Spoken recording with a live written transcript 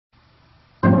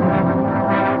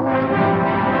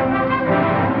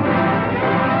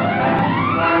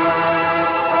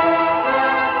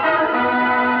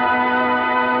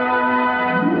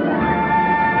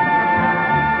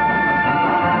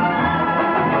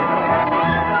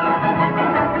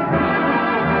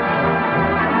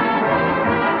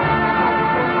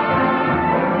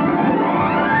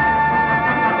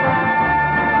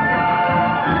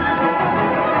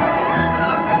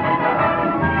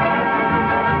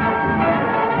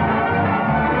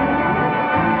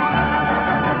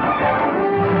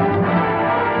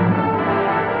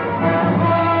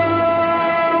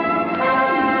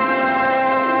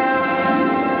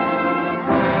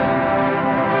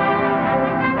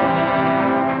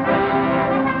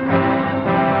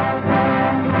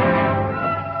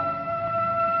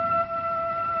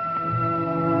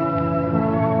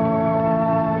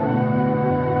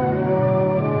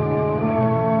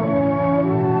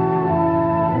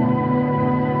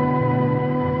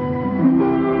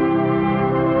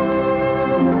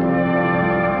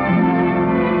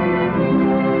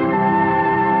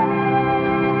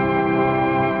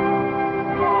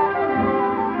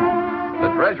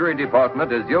Treasury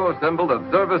Department is your symbol of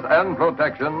service and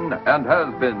protection and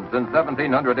has been since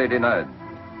 1789.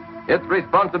 Its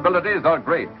responsibilities are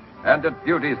great and its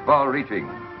duties far-reaching.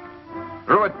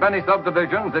 Through its many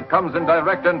subdivisions, it comes in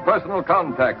direct and personal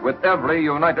contact with every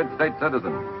United States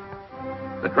citizen.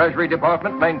 The Treasury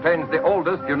Department maintains the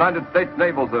oldest United States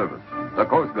naval service, the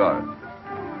Coast Guard.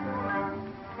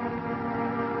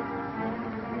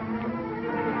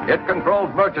 It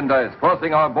controls merchandise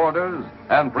crossing our borders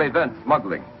and prevents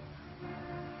smuggling.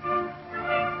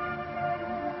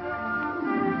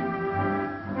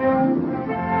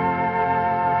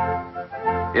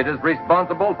 It is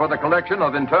responsible for the collection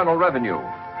of internal revenue.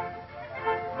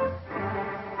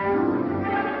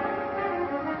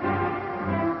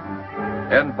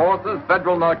 Enforces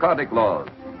federal narcotic laws.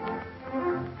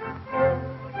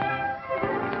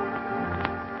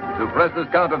 Suppresses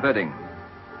counterfeiting.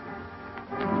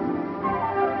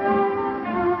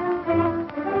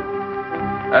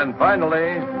 And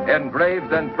finally,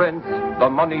 engraves and prints the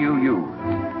money you use.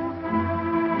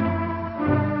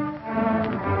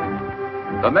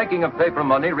 The making of paper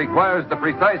money requires the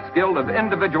precise skill of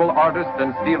individual artists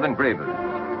and steel engravers.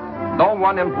 No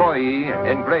one employee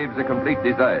engraves a complete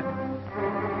design.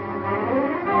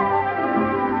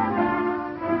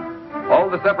 All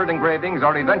the separate engravings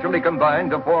are eventually combined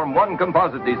to form one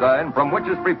composite design from which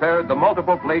is prepared the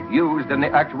multiple plate used in the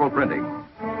actual printing.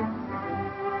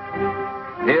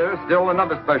 Here, still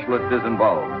another specialist is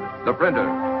involved, the printer,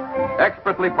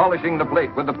 expertly polishing the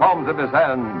plate with the palms of his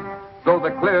hands so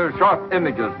the clear, sharp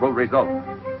images will result.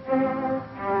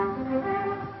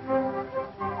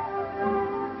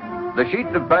 The sheets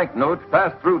of banknotes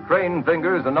pass through trained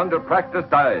fingers and under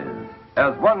practiced eyes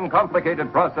as one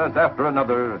complicated process after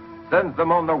another sends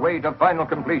them on their way to final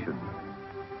completion.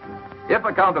 If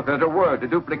a counterfeiter were to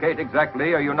duplicate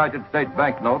exactly a United States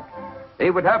banknote, he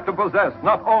would have to possess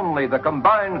not only the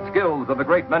combined skills of a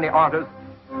great many artists,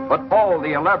 but all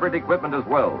the elaborate equipment as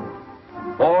well.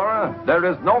 For there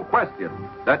is no question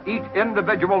that each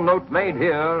individual note made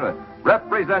here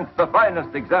represents the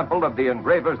finest example of the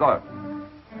engraver's art.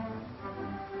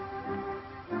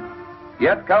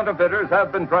 Yet counterfeiters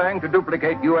have been trying to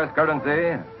duplicate U.S.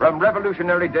 currency from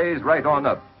revolutionary days right on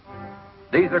up.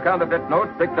 These are counterfeit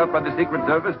notes picked up by the Secret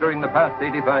Service during the past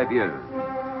 85 years.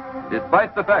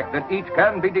 Despite the fact that each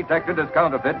can be detected as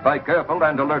counterfeit by careful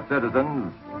and alert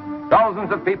citizens,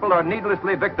 thousands of people are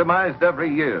needlessly victimized every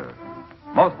year.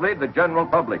 Mostly the general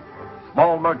public,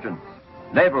 small merchants,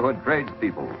 neighborhood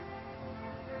tradespeople.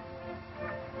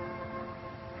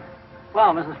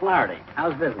 Well, Mrs. Flaherty,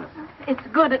 how's business? It's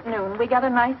good at noon. We got a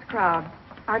nice crowd.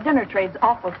 Our dinner trade's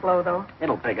awful slow, though.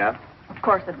 It'll pick up. Of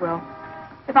course it will.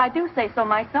 If I do say so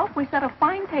myself, we set a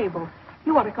fine table.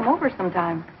 You ought to come over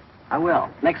sometime. I will.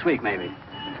 Next week, maybe.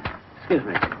 Excuse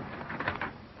me.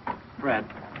 Fred.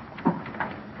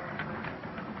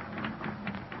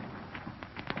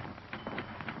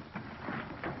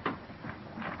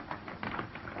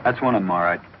 That's one of them, all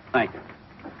right. Thank you.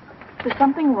 There's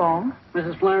something wrong.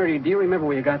 Mrs. Flaherty, do you remember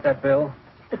where you got that bill?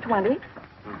 The 20th.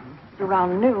 It's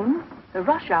around noon, the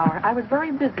rush hour. I was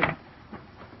very busy.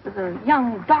 There's a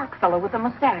young, dark fellow with a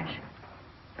mustache.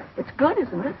 It's good,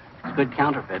 isn't it? It's good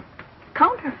counterfeit.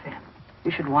 Counterfeit. You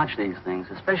should watch these things,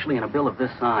 especially in a bill of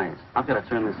this size. I've got to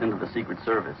turn this into the Secret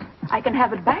Service. I can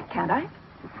have it back, can't I?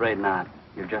 Afraid not.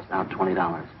 You're just out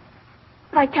 $20.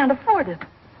 But I can't afford it.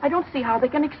 I don't see how they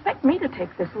can expect me to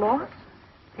take this loss.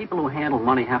 People who handle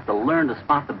money have to learn to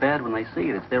spot the bad when they see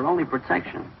it. It's their only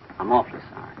protection. I'm awfully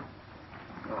sorry.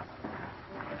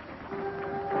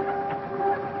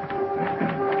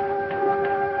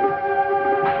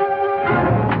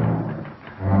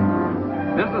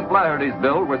 Mrs. Flaherty's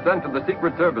bill was sent to the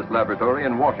Secret Service laboratory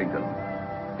in Washington.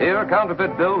 Here,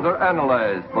 counterfeit bills are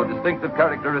analyzed for distinctive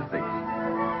characteristics.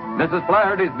 Mrs.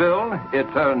 Flaherty's bill,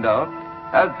 it turned out,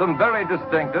 had some very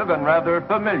distinctive and rather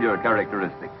familiar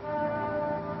characteristics.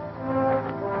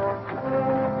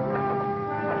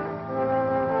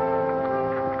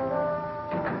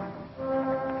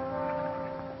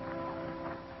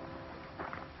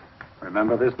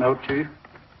 Remember this note, Chief?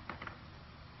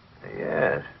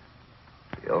 Yes.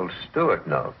 The old Stewart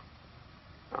note.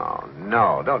 Oh,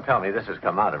 no. Don't tell me this has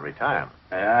come out of retirement.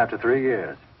 Yeah, after 3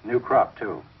 years. New crop,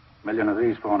 too. A million of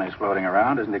these phonies floating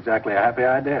around isn't exactly a happy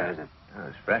idea, is it? Oh,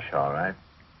 it's fresh, all right.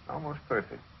 Almost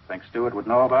perfect. Think Stewart would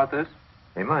know about this?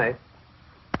 He might.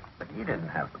 But he didn't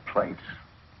have the plates.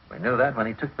 We knew that when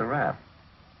he took the rap.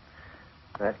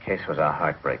 That case was a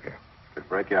heartbreaker. Could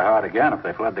break your heart again if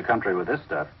they fled the country with this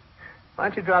stuff. Why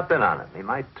don't you drop in on him? He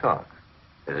might talk.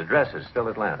 His address is still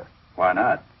Atlanta. Why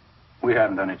not? We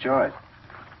haven't any choice.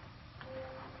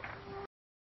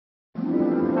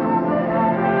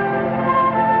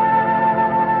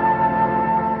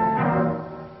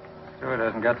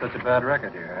 got such a bad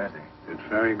record here, has he? It's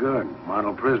very good.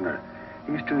 Model prisoner.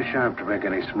 He's too sharp to make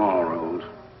any small rules.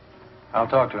 I'll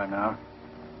talk to him now.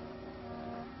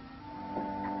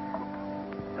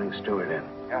 Bring Stewart in.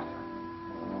 Yes,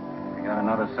 sir. You got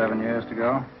another 7 years to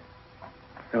go?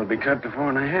 He'll be cut to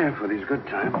 4.5 with his good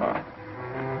time.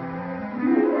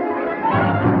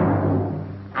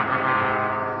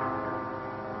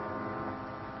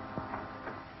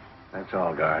 That's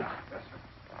all, guard. Yes, sir.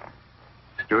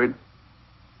 Stewart,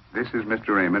 this is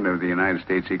Mr. Raymond of the United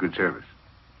States Secret Service.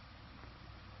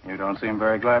 You don't seem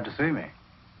very glad to see me.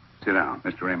 Sit down.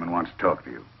 Mr. Raymond wants to talk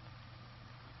to you.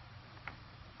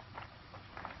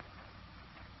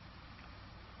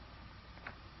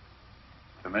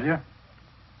 Familiar?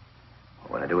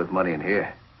 What do I do with money in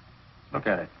here? Look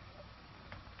at it.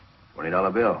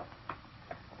 $20 bill.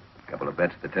 A couple of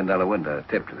bets at the $10 window.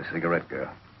 A tip to the cigarette girl.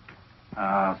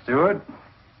 Stewart,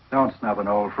 don't snub an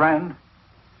old friend.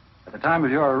 At the time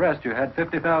of your arrest, you had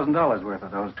 $50,000 worth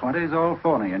of those 20s all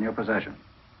phony in your possession.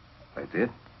 I did?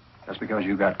 Just because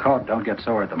you got caught, don't get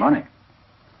sore at the money.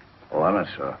 Oh, I'm not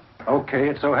sure. Okay,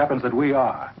 it so happens that we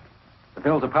are. The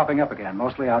bills are popping up again,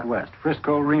 mostly out west.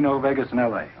 Frisco, Reno, Vegas, and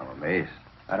L.A. I'm amazed.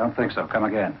 I don't think so. Come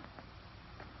again.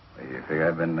 You figure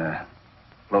I've been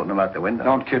floating them out the window?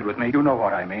 Don't kid with me. You know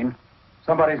what I mean.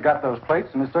 Somebody's got those plates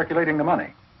and is circulating the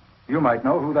money. You might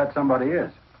know who that somebody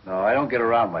is. No, I don't get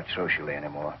around much socially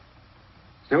anymore.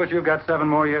 Stewart, you've got 7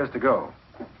 more years to go.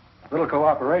 A little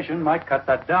cooperation might cut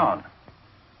that down.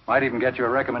 Might even get you a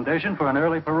recommendation for an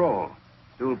early parole.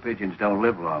 Stool pigeons don't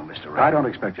live long, Mr. Raymond. I don't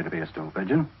expect you to be a stool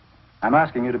pigeon. I'm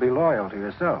asking you to be loyal to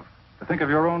yourself, to think of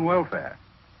your own welfare.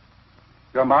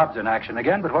 Your mob's in action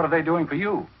again, but what are they doing for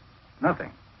you?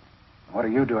 Nothing. What are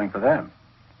you doing for them?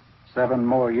 7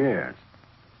 more years.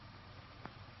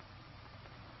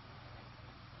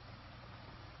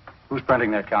 Who's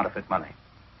printing that counterfeit money?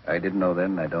 I didn't know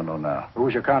then, and I don't know now. Who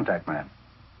was your contact man?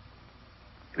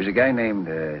 He was a guy named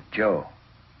Joe.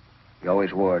 He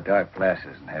always wore dark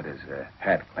glasses and had his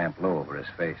hat clamped low over his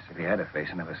face. If he had a face,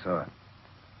 I never saw it.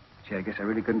 Gee, I guess I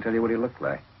really couldn't tell you what he looked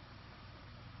like.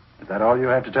 Is that all you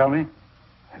have to tell me?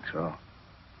 That's all.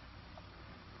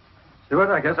 Stewart,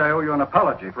 I guess I owe you an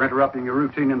apology for interrupting your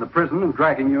routine in the prison and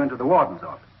dragging you into the warden's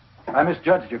office. I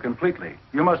misjudged you completely.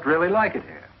 You must really like it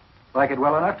here. Like it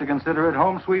well enough to consider it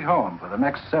home sweet home for the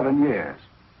next 7 years.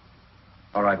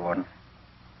 All right, Warden.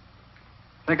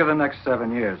 Think of the next 7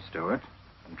 years, Stewart,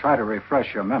 and try to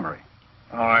refresh your memory.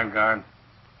 All right, guard.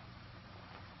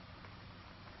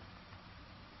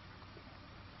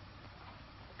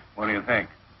 What do you think?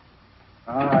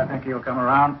 Oh, I think he'll come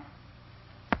around.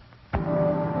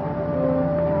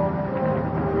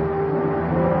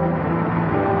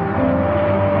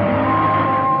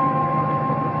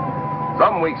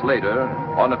 Some weeks later,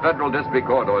 on a federal district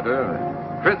court order,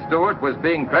 Chris Stewart was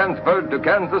being transferred to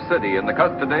Kansas City in the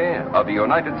custody of the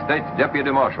United States Deputy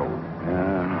Marshal.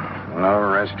 No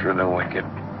rest for the wicked.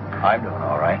 I'm doing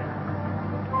all right.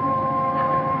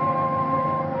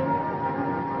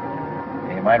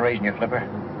 Hey, you mind raising your flipper?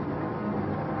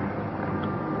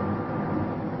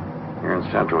 You're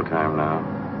in Central Time now.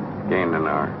 Gained an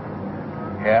hour.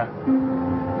 Yeah?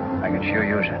 I can sure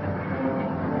use it.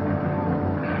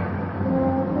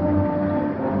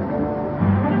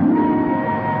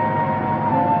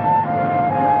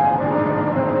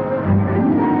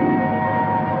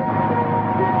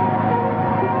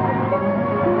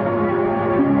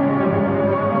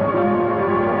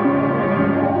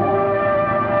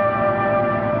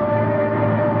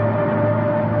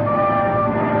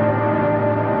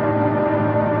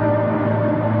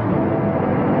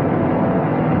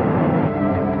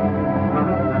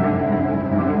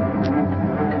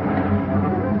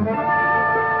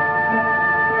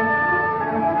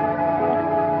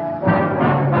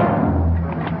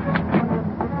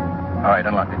 All right,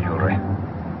 unlock the jewelry.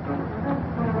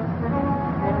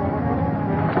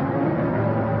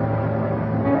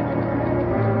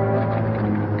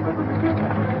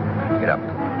 Get up.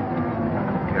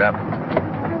 Get up.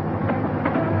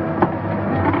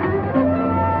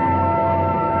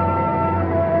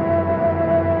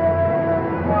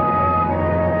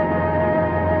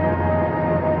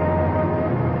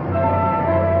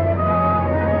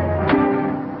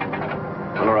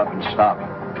 Pull her up and stop.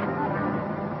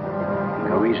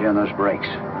 Go easy on those brakes.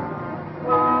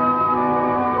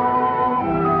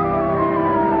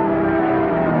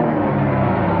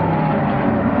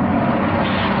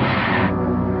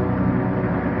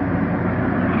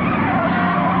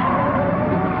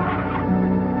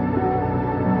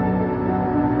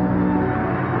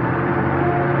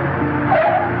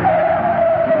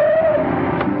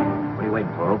 What are you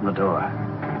waiting for? Open the door.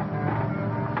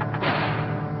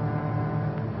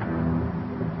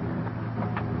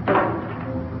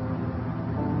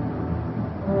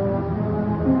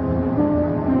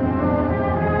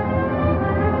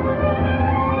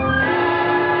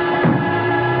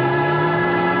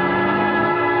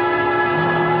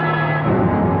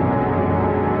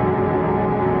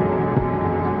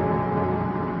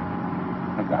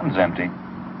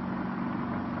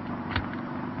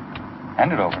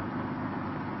 Hand it over.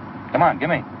 Come on, give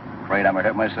me. Afraid I'm gonna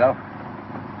hurt myself?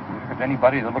 If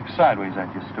anybody that looks sideways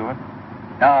at you, Stewart.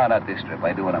 No, not this trip.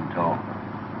 I do what I'm told.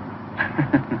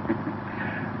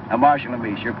 Now, Marshal and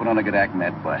me sure put on a good act in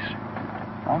that bus.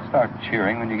 I'll start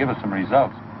cheering when you give us some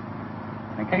results.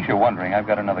 In case you're wondering, I've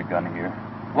got another gun here.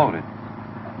 Loaded.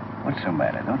 What's the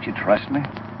matter? Don't you trust me?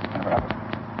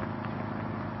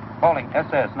 Calling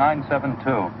SS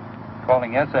 972.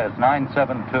 Calling SS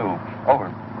 972.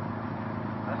 Over.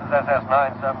 This is SS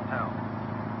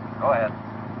 972. Go ahead.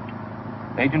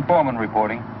 Agent Foreman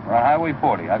reporting. We're on Highway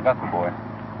 40. I've got the boy.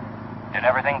 Did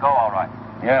everything go all right?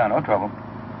 Yeah, no trouble.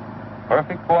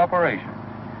 Perfect cooperation.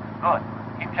 Good.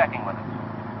 Keep checking with us.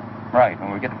 Right,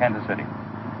 when we get to Kansas City.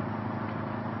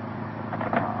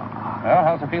 Well,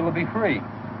 how's it feel to be free?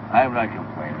 I'm not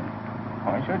complaining.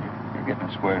 Why should you? You're getting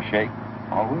a square shake.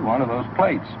 All we want are those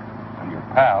plates. And your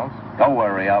pals. Don't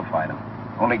worry, I'll find them.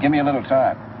 Only give me a little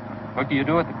time. The quicker you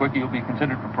do it, the quicker you'll be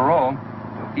considered for parole.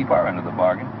 We'll keep our end of the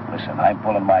bargain. Listen, I'm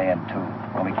pulling my end, too.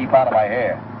 Only keep out of my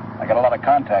hair. I got a lot of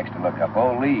contacts to look up,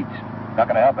 old leads. Not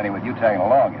going to help any with you tagging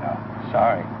along, you know.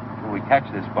 Sorry. Till we catch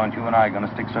this bunch, you and I are going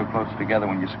to stick so close together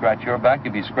when you scratch your back,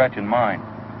 you'll be scratching mine.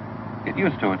 Get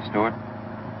used to it, Stewart.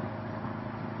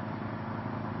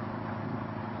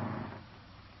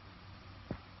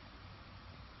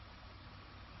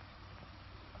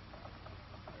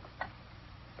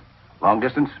 Long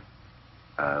distance?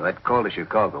 That call to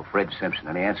Chicago, Fred Simpson.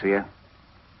 Any answer yet?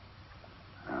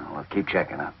 Well, keep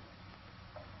checking, huh?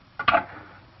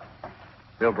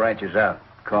 Bill Branch is out.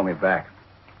 Call me back.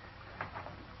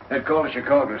 That call to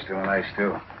Chicago is still nice,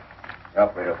 too.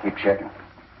 Operator, keep checking.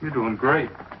 You're doing great.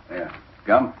 Yeah.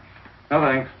 Gum? No,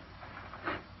 thanks.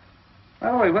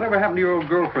 By the way, whatever happened to your old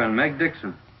girlfriend, Meg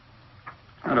Dixon?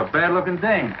 Not a bad-looking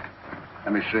dame.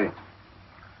 Let me see.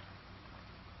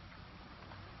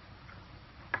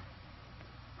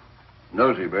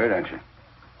 Nosy bird, aren't you?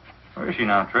 Where is she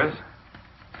now, Tris?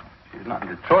 She's not in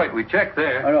Detroit. We checked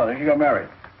there. Oh, no, then she got married.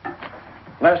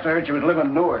 Last I heard, she was living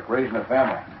in Newark, raising a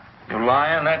family. You're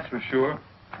lying, that's for sure.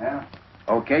 Yeah?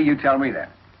 Okay, you tell me then.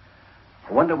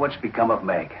 I wonder what's become of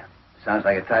Meg. Sounds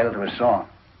like a title to a song.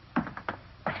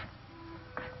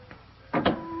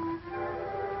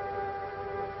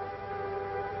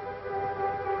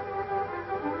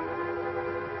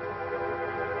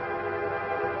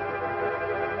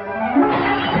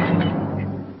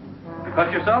 You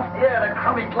cut yourself? Yeah, the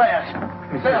crummy glass.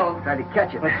 Phil tried to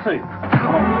catch it. Let's see.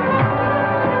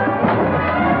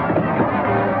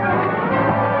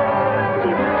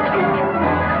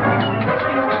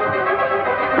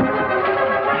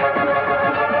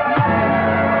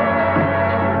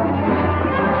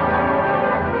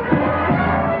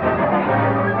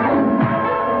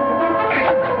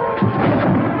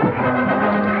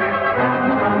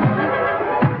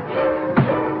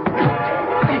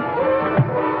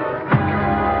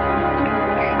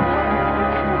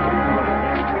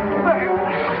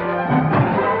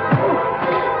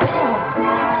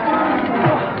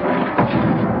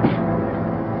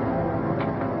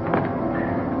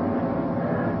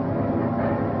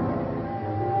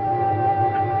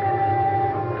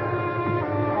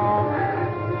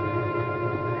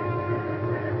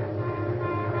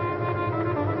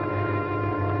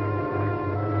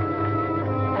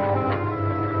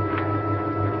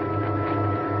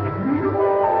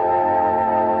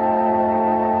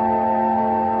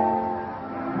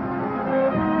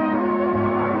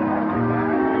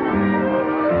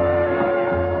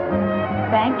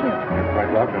 Thank you. You're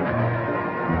quite welcome.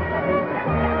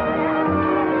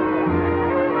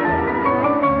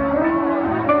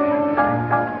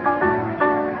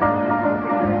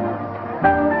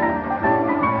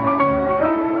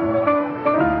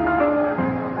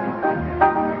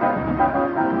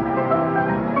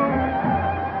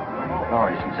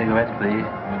 Laurie, some cigarettes, please.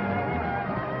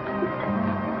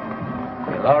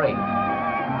 Hey, Laurie.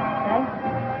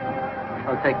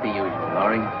 I'll take the usual,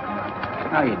 Laurie.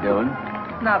 How you doing?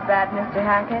 Not bad, Mr.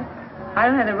 Hackett. I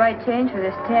don't have the right change for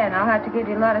this 10. I'll have to give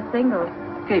you a lot of singles.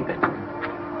 Keep it.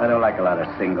 I don't like a lot of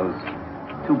singles.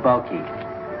 Too bulky.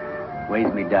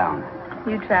 Weighs me down.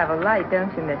 You travel light,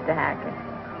 don't you, Mr. Hackett?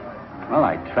 Well,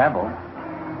 I travel.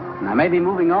 And I may be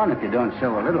moving on if you don't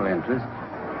show a little interest.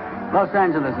 Los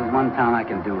Angeles is one town I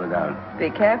can do without. Be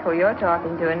careful, you're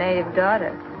talking to a native daughter.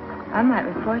 I might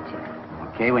report you.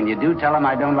 Okay, when you do, tell them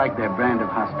I don't like their brand of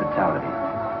hospitality.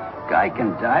 Guy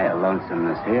can die of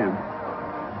lonesomeness here.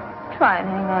 Try and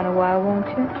hang on a while, won't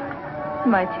you? You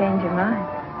might change your mind.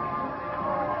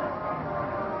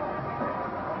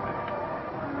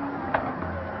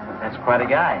 That's quite a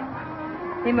guy.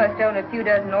 He must own a few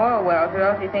dozen oil wells, or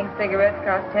else he thinks cigarettes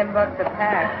cost $10 a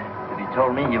pack. Did he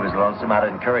told me he was lonesome, I'd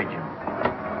encourage him.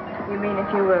 You mean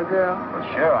if you were a girl?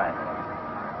 Well, sure I am.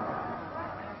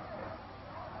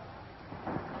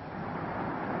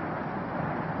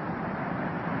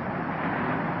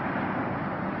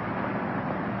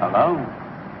 Hello?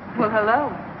 Well, hello.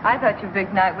 I thought your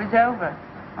big night was over.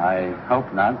 I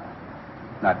hope not.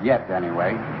 Not yet,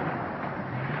 anyway.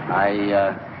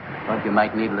 I thought you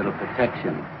might need a little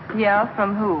protection. Yeah,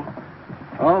 from who?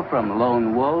 Oh, from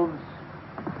lone wolves.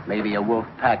 Maybe a wolf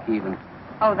pack, even.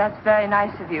 Oh, that's very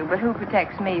nice of you, but who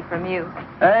protects me from you?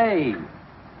 Hey!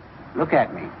 Look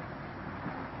at me.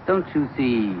 Don't you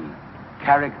see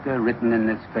character written in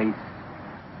this face?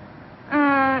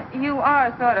 You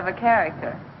are sort of a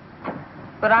character.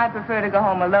 But I prefer to go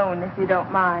home alone, if you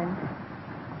don't mind.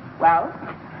 Well,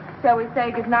 shall we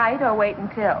say goodnight or wait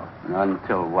until?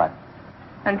 Until what?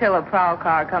 Until a prowl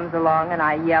car comes along and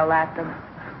I yell at them.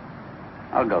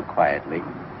 I'll go quietly.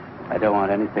 I don't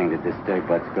want anything to disturb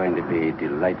what's going to be a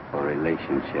delightful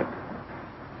relationship.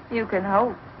 You can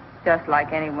hope, just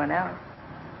like anyone else,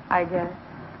 I guess.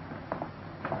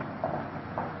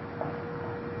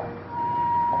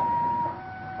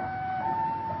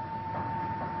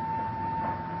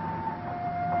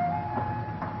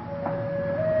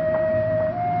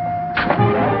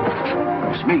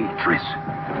 It's me, Tris.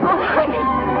 Oh, honey.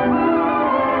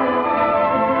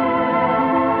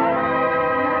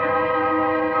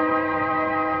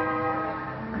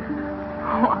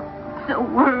 So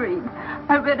worried.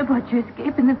 I read about your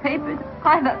escape in the papers.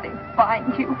 I thought they'd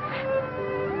find you.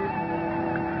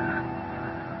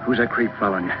 Who's that creep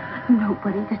following you?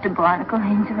 Nobody, just a barnacle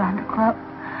hangs around the club.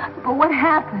 But what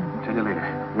happened? Tell you later.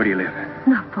 Where do you live?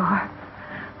 Not far.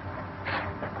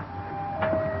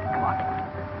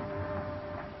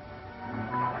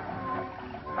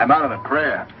 I'm out of the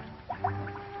prayer.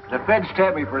 The feds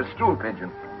tapped me for a stool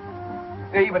pigeon.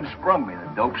 They even sprung me,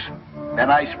 the dopes.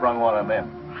 Then I sprung one of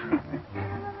them.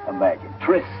 Imagine,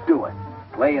 Tris Stewart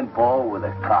playing ball with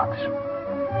the cops.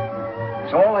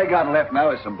 So all I got left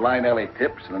now is some blind alley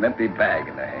tips and an empty bag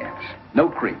in their hands. No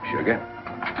cream, sugar.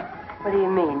 What do you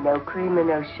mean, no cream and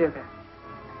no sugar?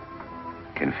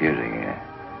 Confusing, yeah?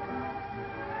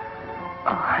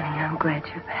 Oh, honey, I'm glad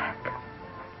you're back.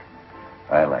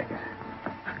 I like it.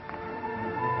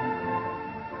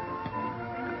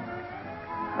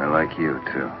 I like you,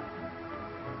 too.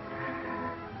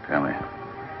 Tell me,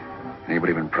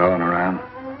 anybody been prowling around?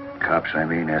 Cops, I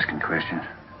mean, asking questions?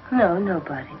 No,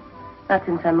 nobody. Not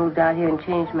since I moved out here and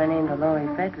changed my name to Laurie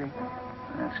Frederick.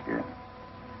 That's good.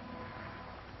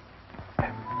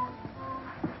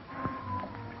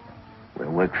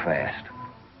 We'll work fast.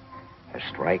 A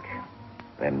strike,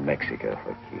 then Mexico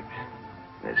for keeps.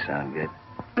 Does that sound good?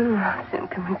 Soon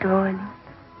can we go in?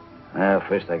 Well,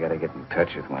 first I gotta get in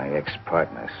touch with my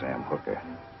ex-partner, Sam Hooker.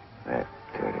 That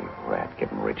dirty rat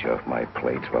getting rich off my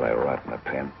plates while I rot in a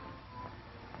pen.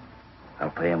 I'll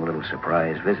pay him a little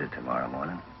surprise visit tomorrow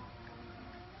morning.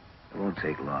 It won't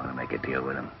take long to make a deal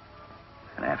with him.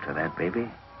 And after that, baby,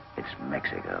 it's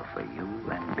Mexico for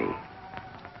you and me.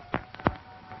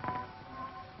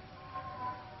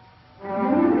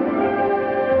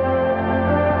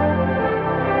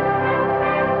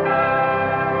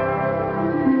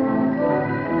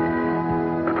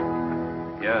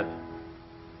 Yes.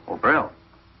 Oh, Brill.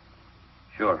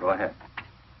 Sure, go ahead.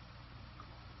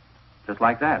 Just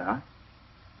like that, huh?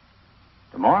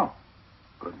 Tomorrow?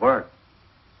 Good work.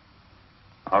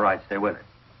 All right, stay with it.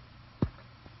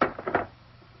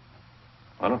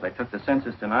 Well, if they took the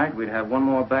census tonight, we'd have one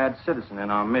more bad citizen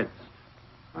in our midst.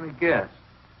 Let me guess.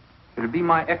 Could it be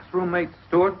my ex-roommate,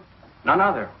 Stewart? None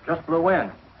other. Just blew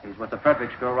in. He's with the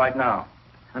Fredericks girl right now.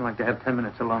 I'd like to have 10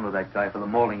 minutes alone with that guy for the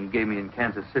mauling he gave me in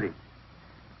Kansas City.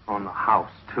 On the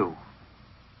house, too.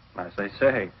 As they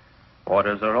say,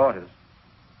 orders are orders.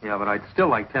 Yeah, but I'd still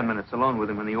like 10 minutes alone with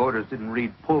him when the orders didn't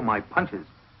read pull my punches.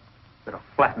 Could have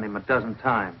flattened him a dozen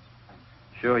times.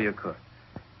 Sure you could.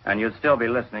 And you'd still be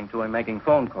listening to him making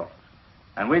phone calls.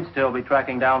 And we'd still be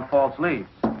tracking down false leads.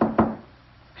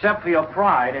 Except for your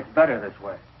pride, it's better this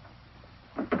way.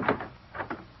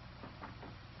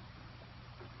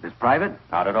 This private?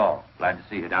 Not at all. Glad to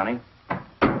see you, Downey.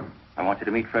 I want you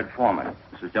to meet Fred Foreman.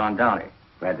 This is John Downey.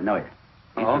 Glad to know you.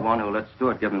 He's the one who let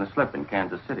Stewart give him the slip in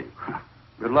Kansas City.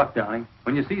 Good luck, Downey.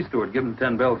 When you see Stewart, give him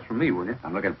 10 bells from me, will you?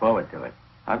 I'm looking forward to it.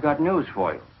 I've got news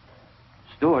for you.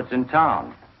 Stewart's in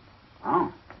town.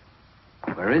 Oh.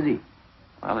 Where is he?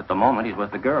 Well, at the moment, he's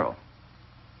with the girl.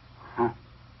 Huh.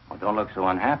 Well, don't look so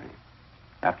unhappy.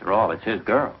 After all, it's his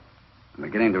girl. I'm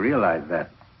beginning to realize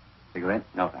that. Cigarette?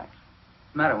 No, thanks.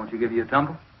 What's the matter? Won't you give you a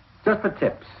tumble? Just for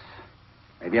tips.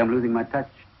 Maybe I'm losing my touch.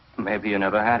 Maybe you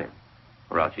never had it.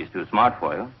 Or else she's too smart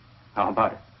for you. How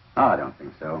about it? Oh, I don't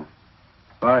think so.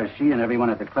 As far as she and everyone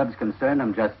at the club's concerned,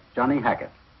 I'm just Johnny Hackett,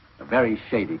 a very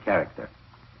shady character.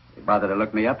 They bother to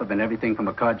look me up. I've been everything from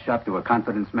a card shop to a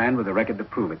confidence man with a record to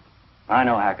prove it. I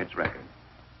know Hackett's record.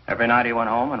 Every night he went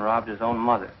home and robbed his own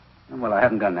mother. Well, I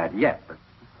haven't done that yet, but...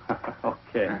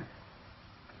 Okay.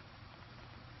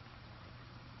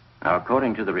 Now,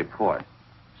 according to the report,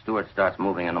 Stewart starts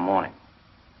moving in the morning.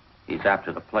 He's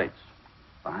after the plates.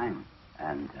 Fine.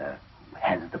 And, who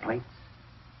has the plates?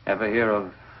 Ever hear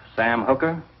of Sam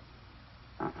Hooker?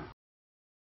 Uh-uh.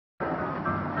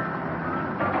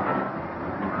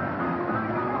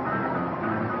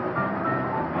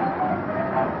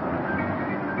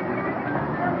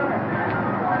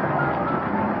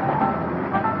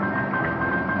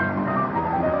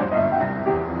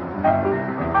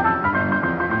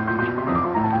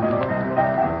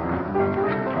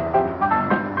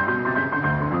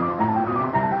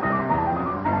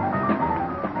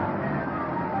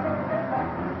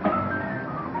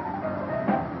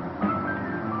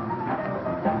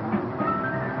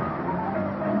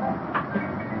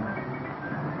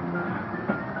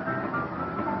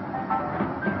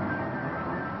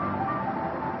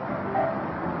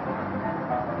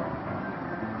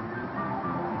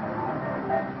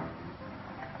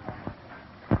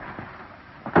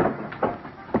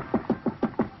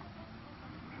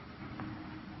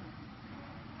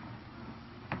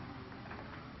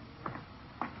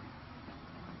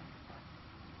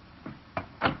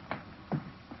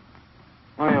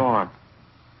 What do you want?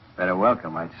 Better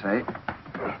welcome, I'd say.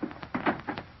 Do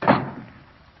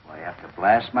I have to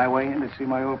blast my way in to see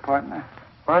my old partner?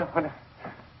 What?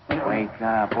 Wake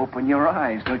up. Open your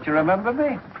eyes. Don't you remember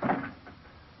me?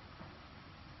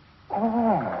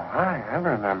 Oh, I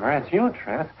remember. It's you,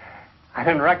 Trent. I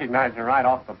didn't recognize you right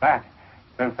off the bat.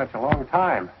 It's been such a long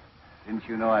time. Didn't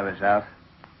you know I was out?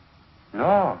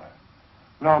 No,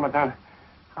 Madame.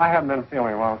 I haven't been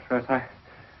feeling well, Tris.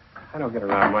 I don't get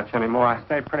around much anymore. I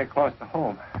stay pretty close to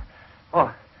home. Oh,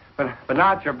 but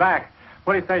now that you're back,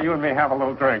 what do you say you and me have a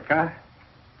little drink, huh?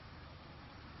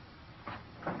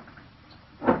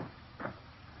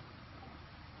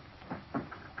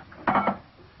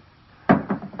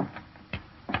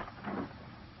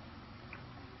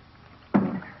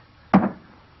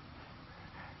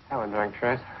 Have a drink,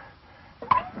 Tris.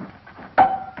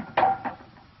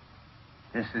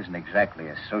 This isn't exactly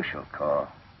a social call.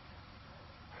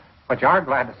 But you are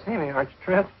glad to see me, aren't you,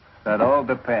 Trent? That all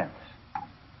depends.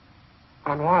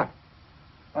 On what?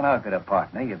 On how good a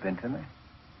partner you've been to me.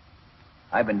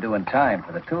 I've been doing time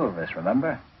for the two of us,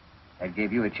 remember? I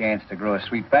gave you a chance to grow a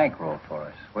sweet bankroll for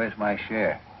us. Where's my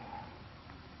share?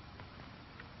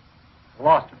 I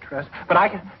lost it, Tris. But I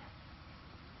can...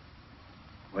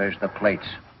 Where's the plates?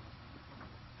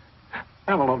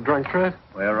 Have a little drink, Tris.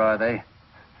 Where are they?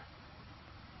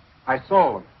 I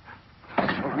sold them.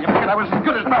 You figured I was as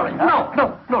good as married. No,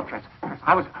 Tris.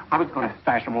 I was going to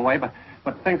stash them away, but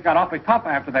things got awfully tough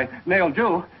after they nailed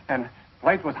you, and the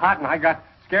place was hot, and I got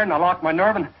scared, and I lost my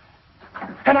nerve, and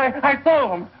I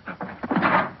sold them.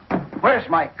 Where's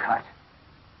my cut?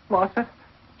 Lost it,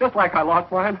 just like I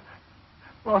lost mine.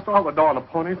 Lost all the dough on the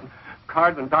ponies, and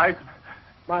cards and dice. And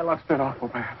my luck's been awful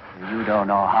bad. You don't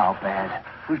know how bad.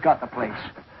 Who's got the plates?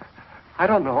 I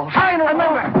don't know. I don't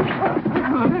know.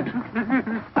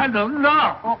 I don't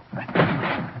know.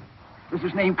 Does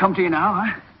his name come to you now,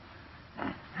 huh?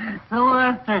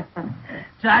 Sylvester.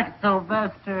 Jack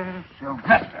Sylvester.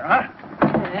 Sylvester, huh?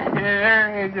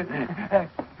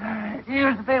 He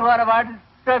used to be one of our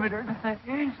distributors.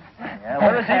 Yeah,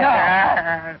 where is he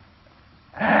now?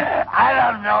 I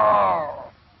don't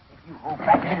know. If you hold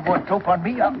back any more dope on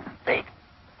me, I'll take.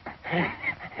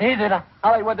 He's in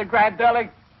Hollywood, the Grand Deli.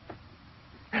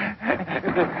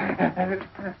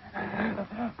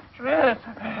 Tris,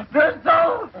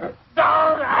 don't!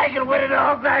 I can win it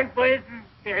all back, please.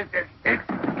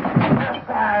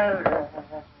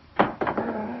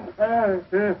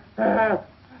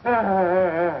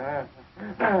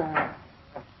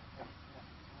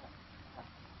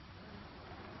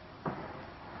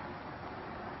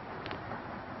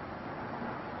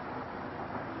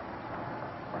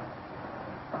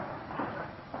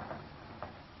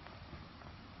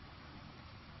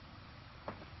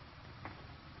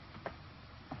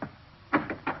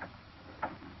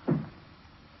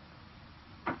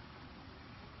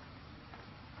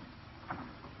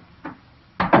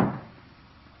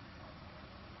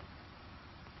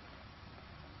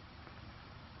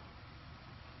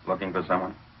 Looking for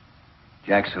someone?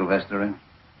 Jack Sylvester in?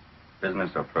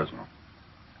 Business or personal?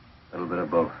 A little bit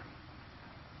of both.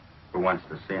 Who wants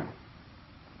to see him?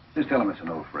 Just tell him it's an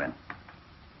old friend.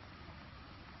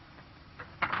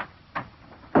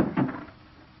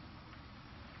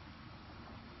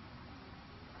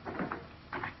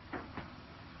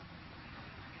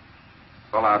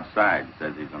 Fellow outside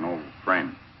says he's an old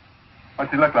friend.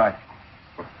 What's he look like?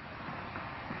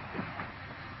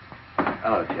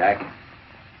 Hello, Jack.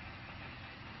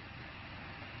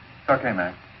 It's okay,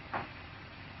 man.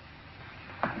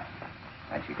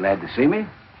 Aren't you glad to see me?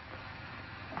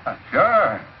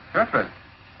 Sure, Fritz.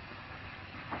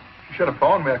 You should have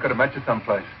phoned me. I could have met you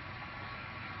someplace.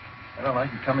 I don't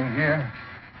like you coming here.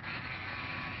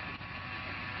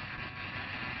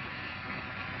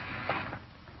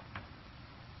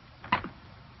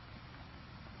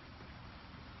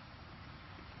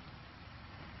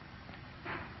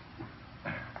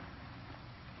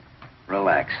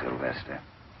 Relax, Sylvester.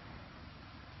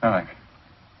 Thanks.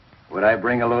 Would I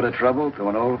bring a load of trouble to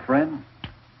an old friend?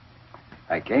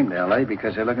 I came to L.A.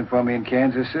 because they're looking for me in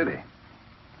Kansas City.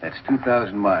 That's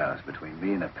 2,000 miles between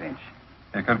me and a pinch.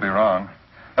 You could be wrong.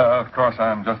 Of course,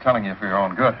 I'm just telling you for your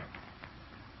own good.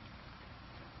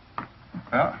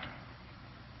 Well,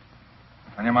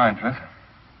 what's on your mind, Fritz?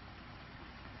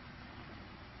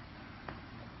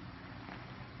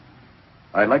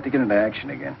 I'd like to get into action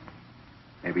again.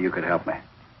 Maybe you could help me.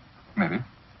 Maybe.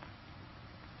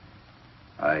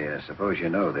 I suppose you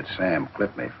know that Sam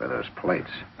clipped me for those plates.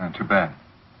 Too bad.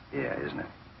 Yeah, isn't it?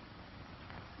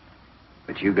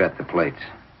 But you got the plates.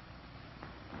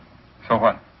 So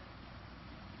what?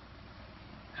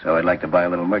 So I'd like to buy a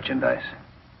little merchandise.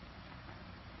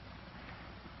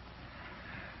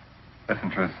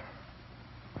 Listen, Tris.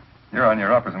 You're on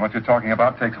your uppers, and what you're talking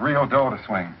about takes real dough to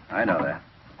swing. I know that.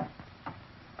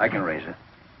 I can raise it.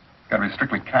 It's got to be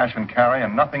strictly cash and carry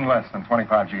and nothing less than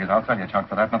 25 G's. I'll sell you a chunk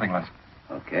for that, nothing less.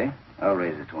 Okay, I'll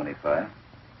raise it 25.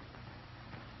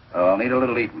 Oh, I'll need a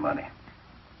little eating money.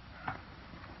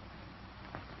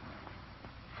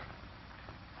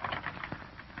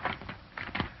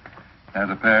 There's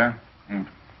a pair.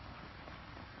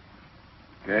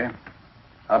 Okay.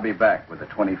 I'll be back with the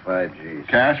 25 G's.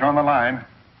 Cash on the line.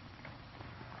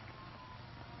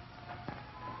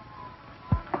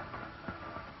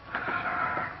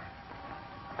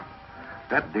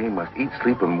 That dame must eat,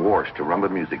 sleep, and wash to run the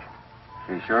music.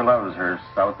 She sure loves her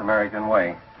South American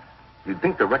way. You'd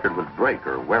think the record would break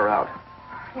or wear out.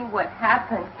 See what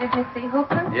happened. Did you see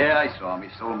Hooker? Yeah, I saw him.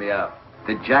 He sold me out.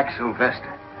 To Jack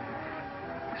Sylvester.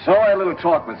 So I had a little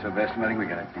talk with Sylvester, and I think we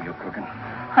got a deal cooking.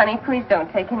 Honey, please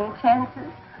don't take any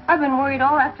chances. I've been worried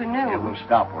all afternoon. Yeah, we'll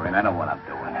stop worrying. I know what I'm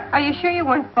doing. Are you sure you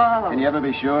weren't followed? Can you ever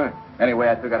be sure? Anyway,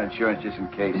 I took out insurance just in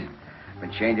case.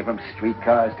 Been changing from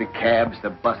streetcars to cabs to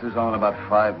buses on about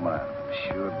 5 miles.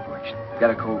 Sure, Butch.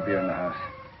 Got a cold beer in the house.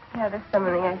 Yeah, there's some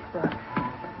in the icebox.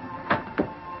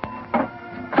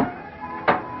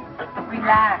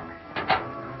 Relax.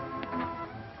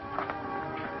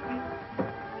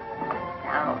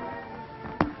 Down.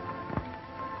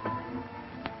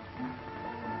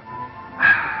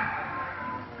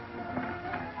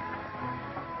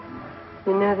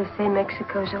 You know, they say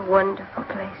Mexico's a wonderful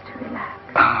place to relax.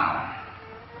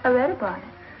 I read about it.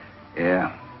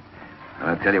 Yeah. And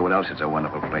I'll tell you what else it's a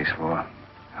wonderful place for.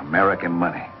 American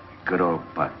money. Good old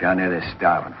buck. Down there, they're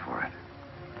starving for it.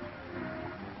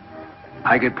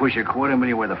 I could push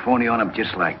 $250,000 with a phony on them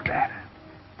just like that.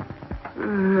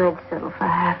 I'd settle for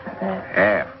half of that.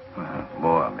 Half?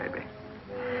 More, maybe.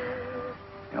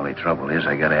 The only trouble is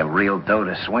I gotta have real dough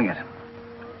to swing it.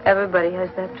 Everybody has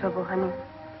that trouble, honey.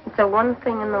 It's the one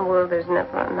thing in the world there's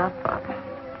never enough of.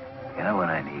 You know what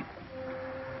I need?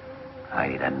 I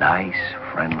need a nice,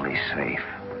 friendly safe.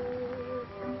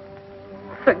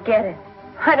 Forget it.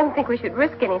 I don't think we should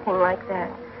risk anything like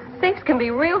that. Safes can be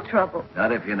real trouble.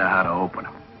 Not if you know how to open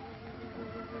them.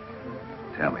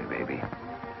 Tell me, baby.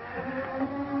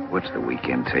 What's the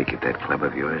weekend take at that club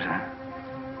of yours, huh?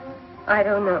 I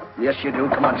don't know. Yes, you do.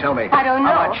 Come on, tell me. I don't know.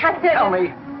 How much? I said Tell me.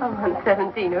 I want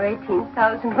 17 or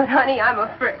 18,000, but honey, I'm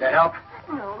afraid. To help?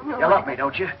 No. You love me,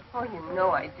 don't you? Oh, you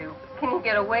know I do. Can you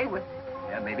get away with it?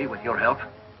 Yeah, maybe with your help.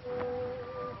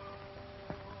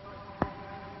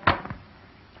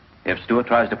 If Stewart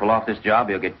tries to pull off this job,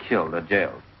 he'll get killed or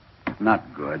jailed. Not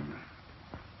good.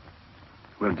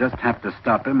 We'll just have to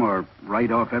stop him or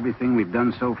write off everything we've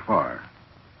done so far.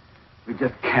 We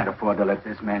just can't afford to let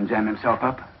this man jam himself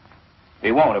up.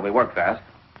 He won't if we work fast.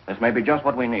 This may be just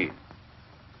what we need.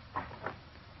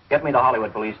 Get me to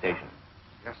Hollywood Police Station.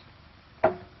 Yes.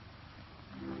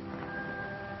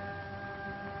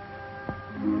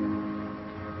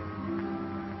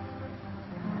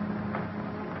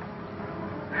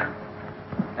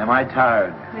 Am I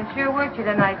tired? We sure worked you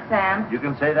tonight, Sam. You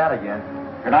can say that again.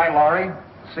 Good night, Laurie.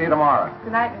 See you tomorrow.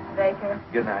 Good night, Mr. Baker.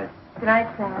 Good night. Good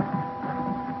night, Sam.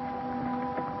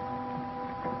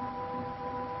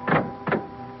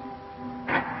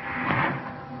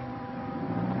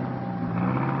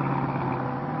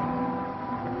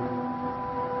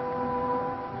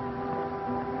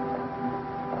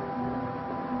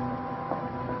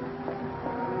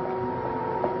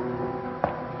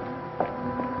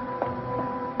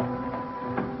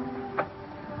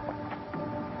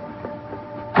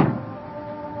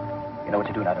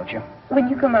 you do now, don't you? When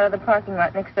you come out of the parking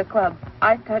lot next to the club,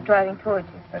 I start driving towards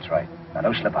you. That's right. Now,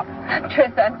 don't slip up.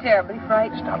 Tris, I'm terribly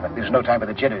frightened. Stop it. There's no time for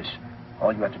the jitters.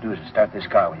 All you have to do is to start this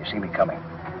car when you see me coming.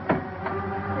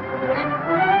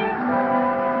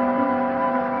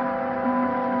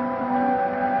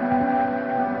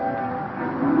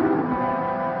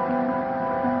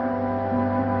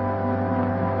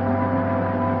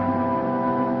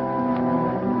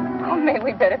 Oh, maybe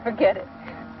we better forget it.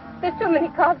 There's too many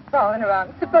cops crawling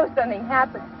around. Suppose something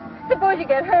happens. Suppose you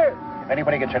get hurt. If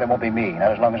anybody gets hurt, it won't be me.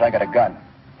 Not as long as I got a gun.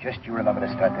 Just you remember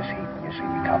to start this heat when you see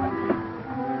me coming.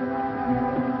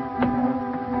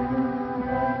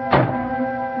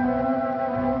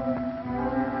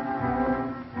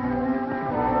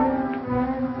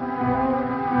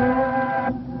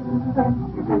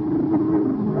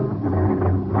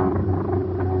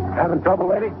 Having trouble,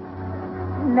 lady?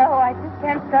 No, I just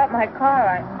can't start my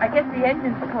car. I guess the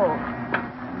engine's cold.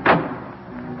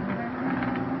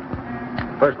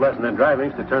 First lesson in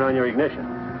driving is to turn on your ignition.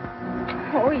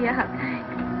 Oh, yeah,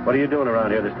 thanks. What are you doing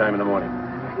around here this time in the morning?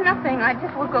 Nothing. I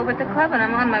just woke over at the club and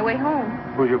I'm on my way home.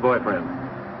 Who's your boyfriend?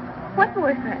 What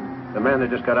boyfriend? The man that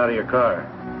just got out of your car.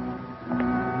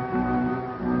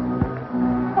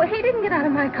 Well, he didn't get out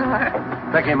of my car.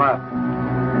 Pick him up.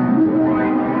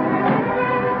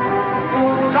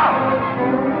 Stop!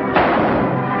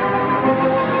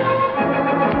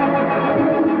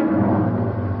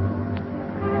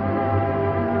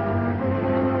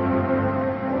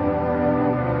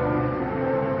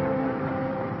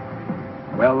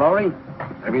 Well, Laurie,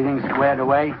 everything squared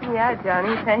away? Yeah,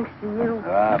 Johnny, thanks to you.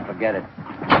 Ah, forget it.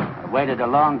 I waited a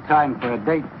long time for a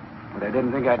date, but I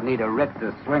didn't think I'd need a writ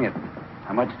to swing it.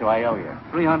 How much do I owe you?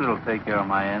 300 will take care of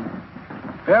my end.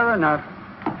 Fair enough.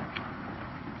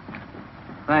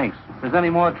 Thanks. If there's any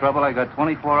more trouble, I got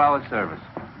 24-hour service.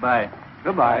 Bye.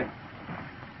 Goodbye.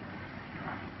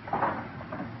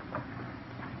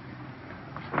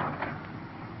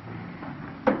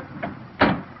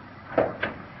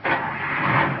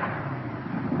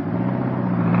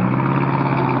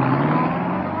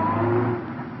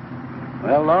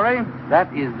 Well, Laurie,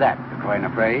 that is that, to coin a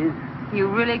phrase. You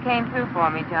really came through for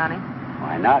me, Johnny.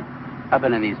 Why not? I've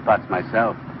been in these spots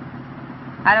myself.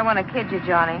 I don't want to kid you,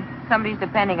 Johnny. Somebody's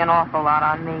depending an awful lot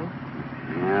on me.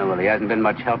 Yeah, well, he hasn't been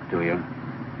much help to you.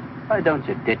 Why don't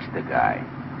you ditch the guy?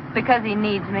 Because he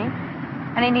needs me.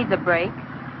 And he needs a break.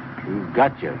 He's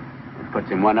got you. It puts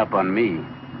him one up on me.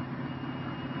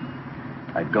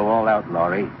 I'd go all out,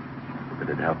 Laurie, if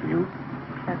it'd help you.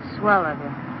 That's swell of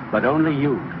you. But only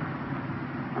you.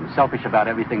 I'm selfish about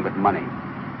everything but money.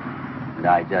 And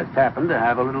I just happen to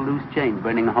have a little loose change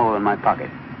burning a hole in my pocket.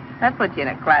 That puts you in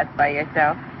a class by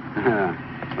yourself.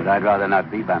 But I'd rather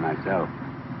not be by myself.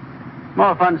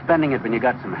 More fun spending it when you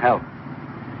got some help.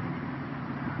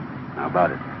 How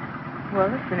about it?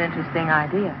 Well, it's an interesting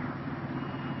idea.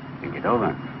 Think it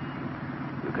over.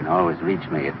 You can always reach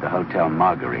me at the Hotel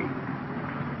Marguerite.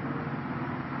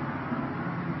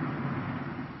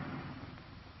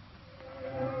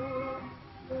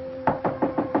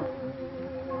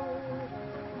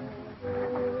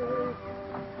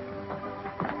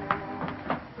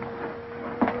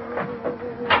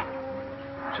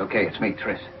 Okay, it's me,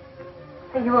 Tris.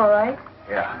 Are you all right?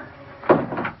 Yeah.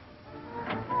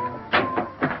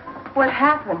 What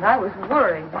happened? I was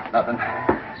worried. Nothing.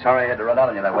 Sorry I had to run out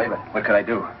on you that way, but what could I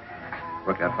do?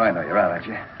 Worked out fine, though. You're out, aren't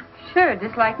you? Sure,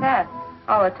 just like that.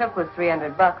 All it took was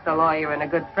 $300, a lawyer, and a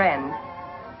good friend.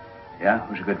 Yeah?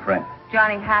 Who's a good friend?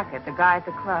 Johnny Hackett, the guy at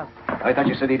the club. I thought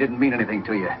you said he didn't mean anything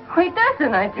to you. He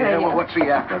doesn't, I tell Yeah, you. well, what's he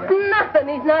after, then? Nothing.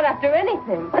 He's not after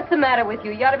anything. What's the matter with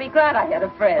you? You ought to be glad I had a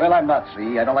friend. Well, I'm not,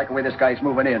 see. I don't like the way this guy's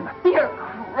moving in. You're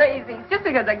crazy. Just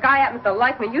because a guy happens to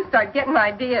like me, you start getting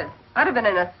ideas. I'd have been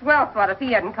in a swell spot if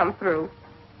he hadn't come through.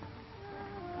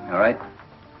 All right.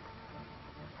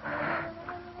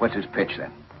 What's his pitch,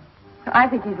 then? I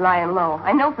think he's lying low.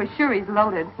 I know for sure he's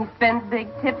loaded. He spends big,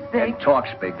 tips big. And talks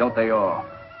big, don't they all?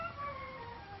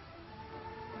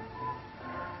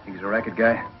 Think he's a racket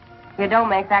guy? You don't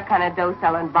make that kind of dough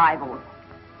selling Bibles.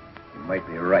 You might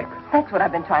be right. That's what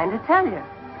I've been trying to tell you.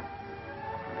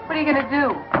 What are you going to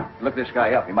do? Look this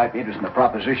guy up. He might be interested in the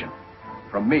proposition.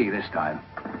 From me this time.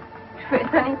 Tris,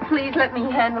 honey, please let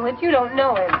me handle it. You don't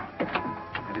know him.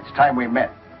 And it's time we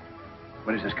met.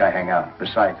 Where does this guy hang out,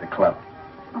 besides the club?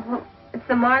 Oh, it's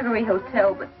the Marguerite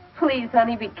Hotel, but please,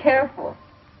 honey, be careful.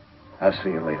 I'll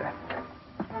see you later.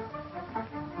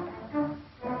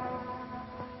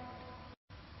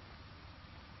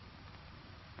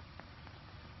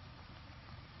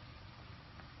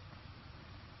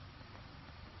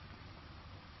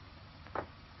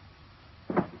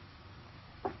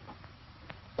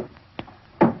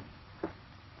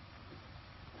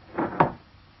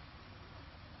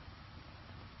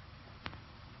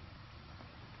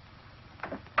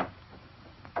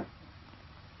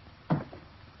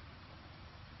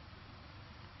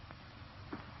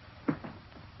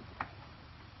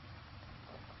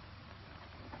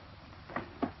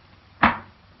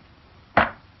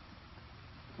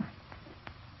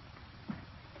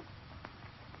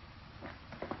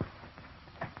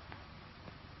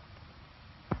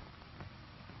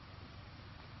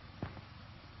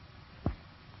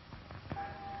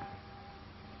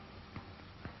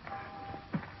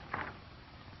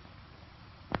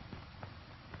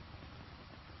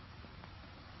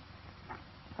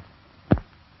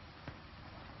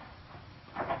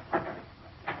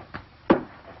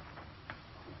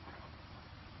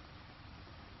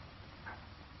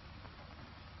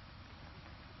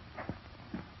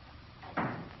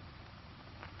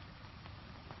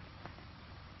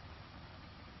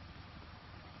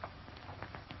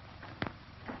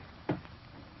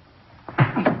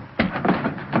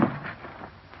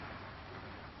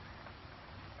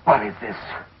 What is this?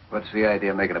 What's the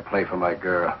idea of making a play for my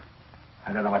girl?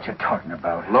 I don't know what you're talking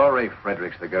about. Laurie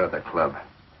Fredericks, the girl at the club.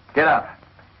 Get up.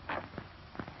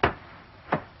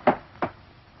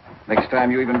 Next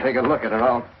time you even take a look at her,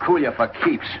 I'll cool you for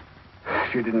keeps.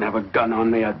 If you didn't have a gun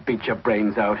on me, I'd beat your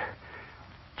brains out.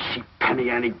 Cheap penny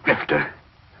ante grifter.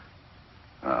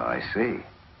 Oh, I see.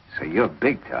 So you're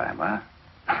big time, huh?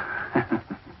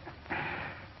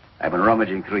 I've been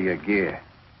rummaging through your gear.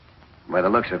 By the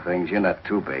looks of things, you're not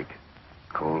too big.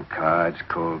 Cold cards,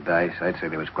 cold dice. I'd say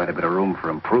there was quite a bit of room for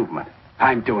improvement.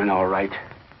 I'm doing all right.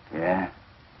 Yeah?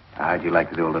 How'd you like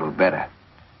to do a little better?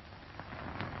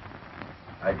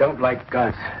 I don't like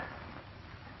guns.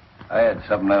 I had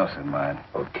something else in mind.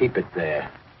 Oh, keep it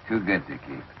there. Too good to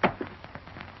keep.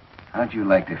 How'd you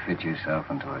like to fit yourself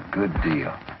into a good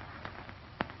deal?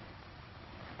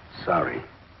 Sorry.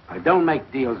 I don't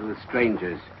make deals with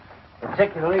strangers.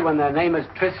 Particularly when their name is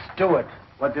Tris Stewart.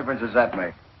 What difference does that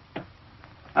make?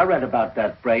 I read about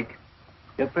that break.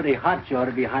 You're pretty hot. You ought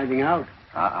to be hiding out.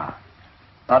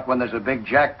 Not when there's a big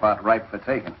jackpot ripe for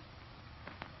taking.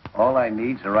 All I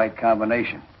need's the right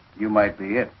combination. You might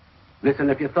be it.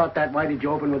 Listen, if you thought that, why did you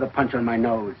open with a punch on my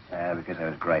nose? Because I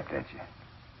was griped at you.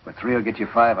 But 3 will get you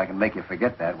 5. I can make you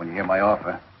forget that when you hear my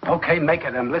offer. Okay, make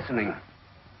it. I'm listening.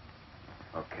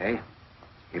 Okay.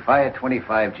 If I had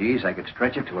 25 G's, I could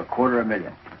stretch it to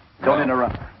 $250,000. Don't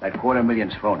interrupt. That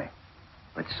 $250,000's phony.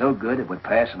 But so good it would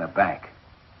pass in a bank.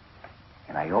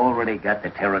 And I already got the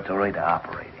territory to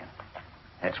operate in.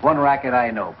 That's one racket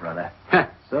I know, brother.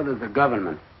 So does the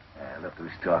government. Look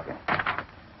who's talking.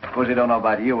 Suppose they don't know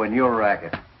about you and your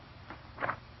racket.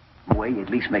 Way, at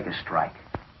least make a strike.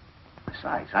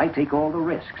 Besides, I take all the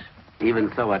risks.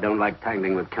 Even so, I don't like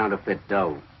tangling with counterfeit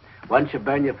dough. Once you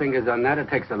burn your fingers on that, it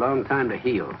takes a long time to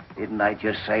heal. Didn't I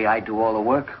just say I do all the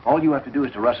work? All you have to do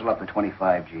is to rustle up the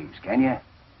 25 G's, can you?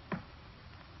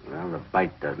 Well, the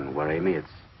bite doesn't worry me.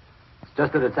 It's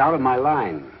just that it's out of my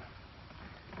line.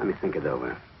 Let me think it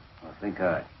over. Well, think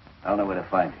hard. I'll know where to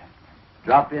find you.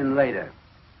 Drop in later.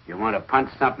 If you want to punch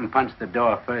something, punch the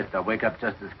door first. I'll wake up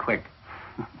just as quick.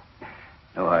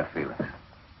 No hard feelings.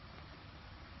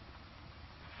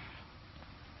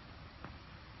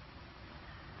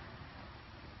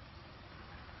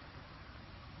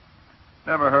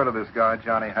 Never heard of this guy,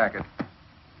 Johnny Hackett.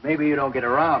 Maybe you don't get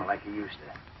around like you used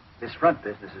to. This front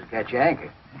business has got you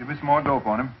anchored. Give me some more dope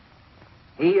on him.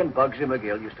 He and Bugsy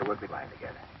McGill used to work the line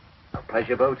together. On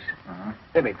pleasure boats.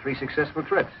 They made 3 successful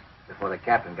trips before the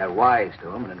captain got wise to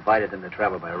them and invited them to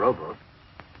travel by rowboat.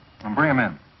 And bring him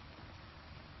in.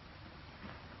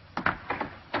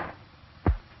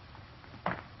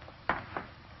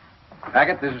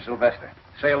 Hackett, this is Sylvester.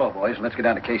 Say hello, boys, and let's get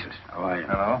down to cases. How are you?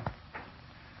 Hello.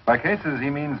 By cases,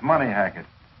 he means money, Hackett.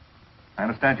 I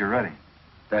understand you're ready.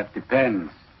 That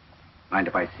depends. Mind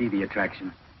if I see the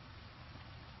attraction?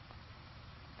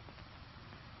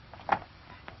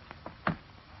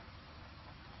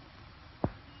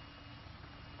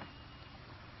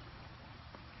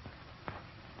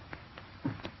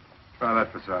 Try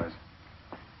that for size.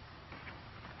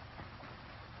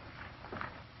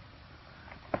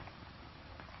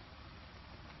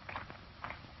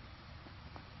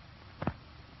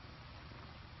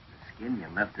 The skin you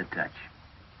love to touch.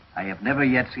 I have never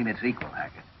yet seen its equal,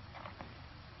 Hackett.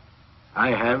 I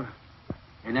have.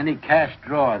 In any cash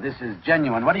drawer, this is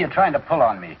genuine. What are you trying to pull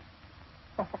on me?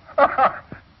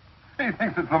 He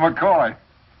thinks it's the McCoy.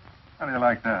 How do you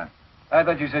like that? I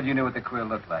thought you said you knew what the quill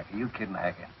looked like. Are you kidding,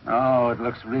 Hackett? Oh, it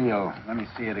looks real. Let me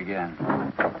see it again.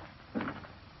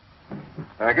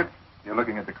 Hackett, you're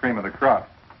looking at the cream of the crop.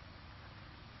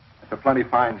 It's a plenty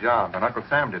fine job, but Uncle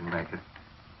Sam didn't make it.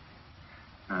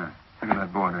 Look at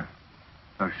that border.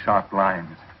 Those sharp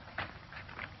lines.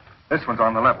 This one's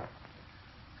on the level.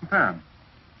 Compare 'em.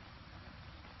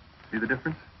 See the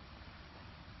difference?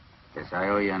 Guess I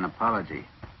owe you an apology.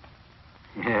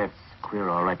 Yeah, it's queer,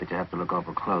 all right, that you have to look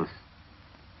awful close.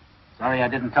 Sorry I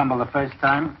didn't tumble the first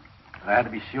time, but I had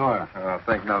to be sure. Oh,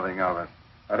 think nothing of it.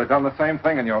 I'd have done the same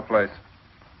thing in your place.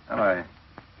 And I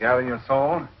gather you're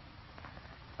sold.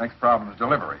 Next problem is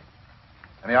delivery.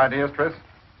 Any ideas, Tris?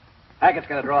 Hackett's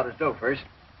got to draw this dough first.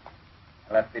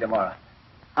 I'll have to be tomorrow.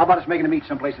 How about us making a meet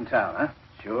someplace in town, huh?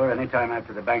 Sure, anytime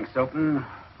after the bank's open,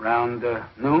 around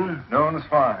noon. Noon's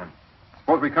fine.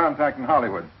 Suppose we contact in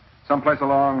Hollywood. Someplace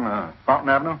along Fountain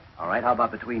Avenue? All right, how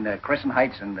about between Crescent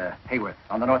Heights and Hayworth,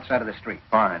 on the north side of the street?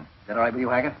 Fine. Is that all right with you,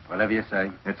 Hackett? Whatever you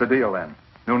say. It's a deal, then.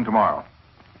 Noon tomorrow.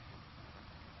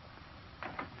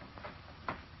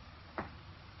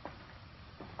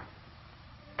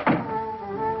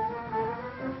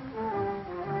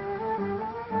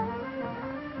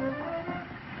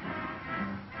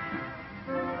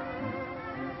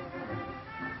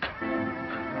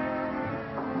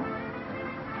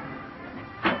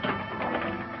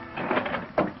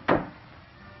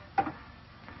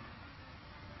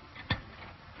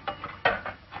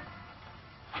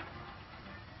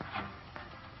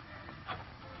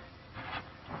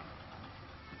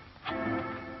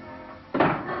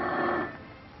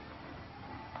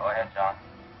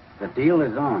 deal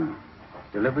is on.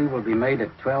 Delivery will be made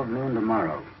at 12 noon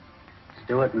tomorrow.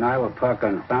 Stewart and I will park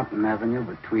on Fountain Avenue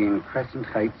between Crescent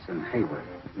Heights and Hayward,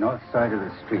 north side of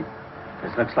the street.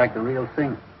 This looks like the real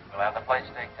thing. We'll have the place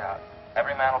staked out.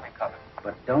 Every man will be covered.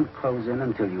 But don't close in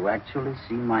until you actually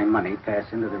see my money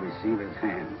pass into the receiver's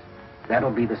hands.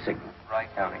 That'll be the signal. Right,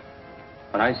 Tony.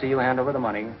 When I see you hand over the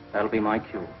money, that'll be my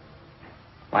cue.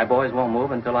 My boys won't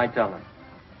move until I tell them.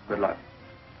 Good luck.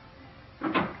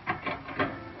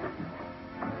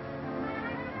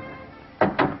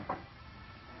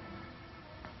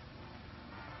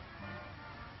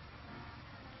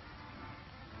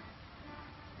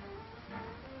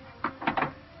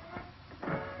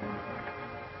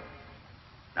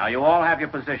 Now, you all have your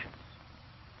positions.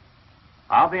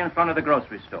 I'll be in front of the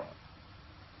grocery store.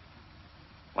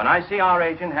 When I see our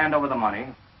agent hand over the money,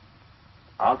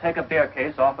 I'll take a beer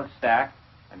case off a stack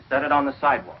and set it on the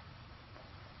sidewalk.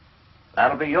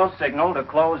 That'll be your signal to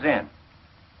close in.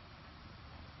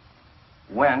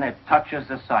 When it touches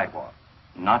the sidewalk,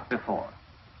 not before.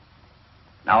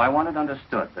 Now, I want it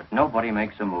understood that nobody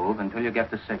makes a move until you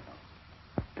get the signal.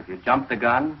 If you jump the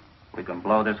gun, we can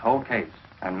blow this whole case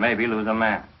and maybe lose a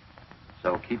man.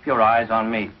 So keep your eyes on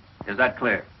me. Is that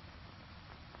clear?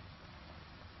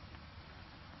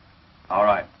 All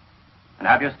right. And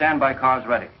have your standby cars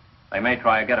ready. They may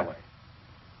try a getaway.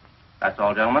 That's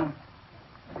all, gentlemen.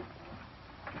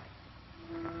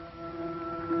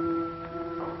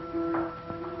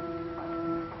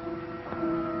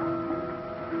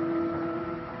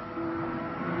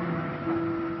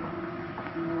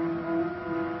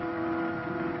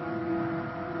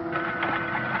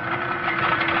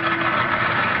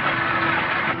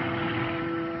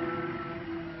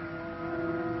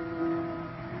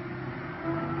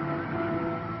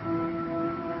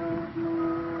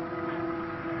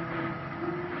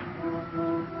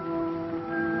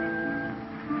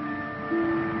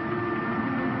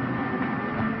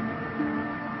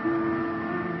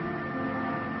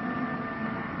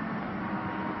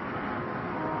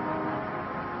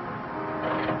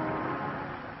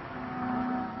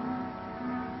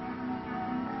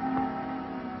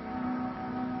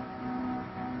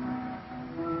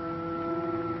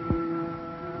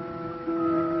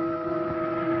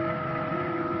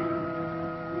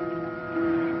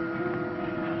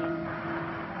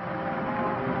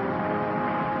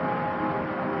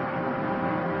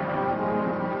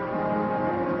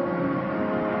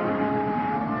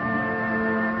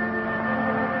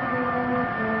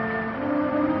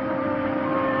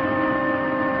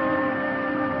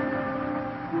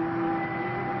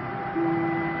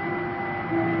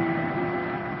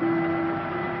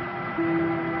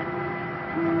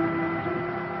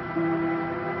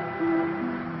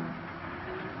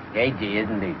 Cagey,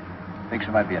 isn't he? Thinks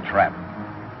it might be a trap.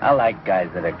 I like guys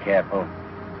that are careful.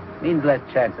 Means less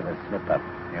chance of a slip-up.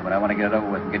 Yeah, but I want to get it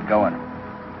over with and get going.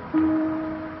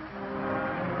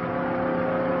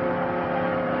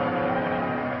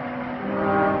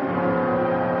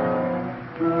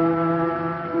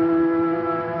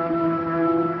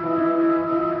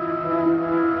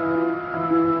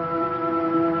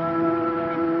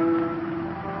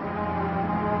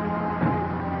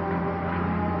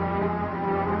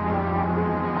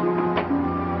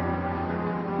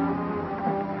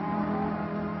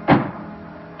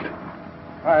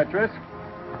 Hi, Tris.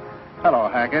 Hello,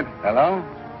 Hackett. Hello?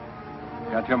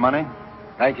 Got your money?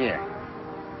 Right here.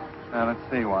 Now, let's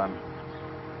see one.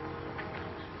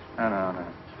 No.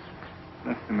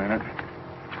 Just a minute.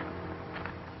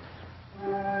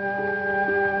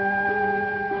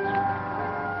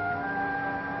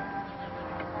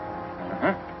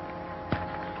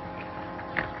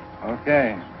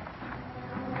 Okay.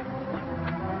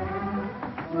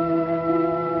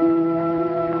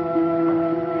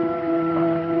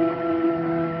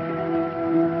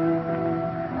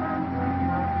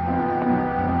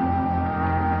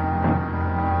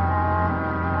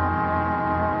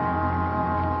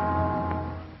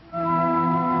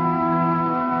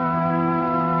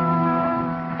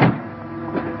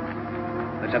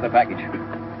 Let's have the package.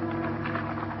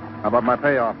 How about my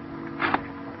payoff?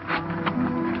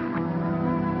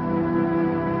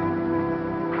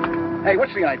 Hey,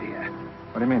 what's the idea?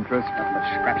 What do you mean, Tris? Nothing but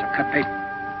scraps of cut paper.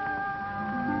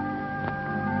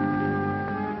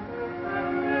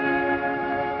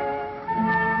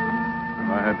 If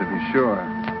I had to be sure.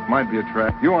 Might be a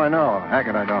trap. You I know.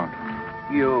 Hackett I don't.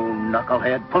 You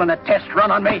knucklehead, pulling a test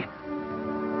run on me?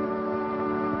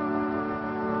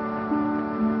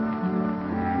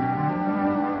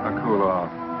 Now, cool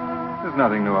off. There's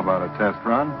nothing new about a test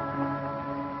run.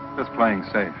 Just playing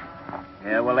safe.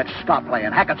 Yeah, well, let's stop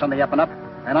playing. Hackett's on the up and up,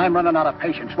 and I'm running out of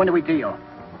patience. When do we deal?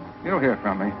 You'll hear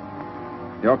from me.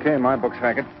 You okay in my books,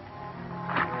 Hackett?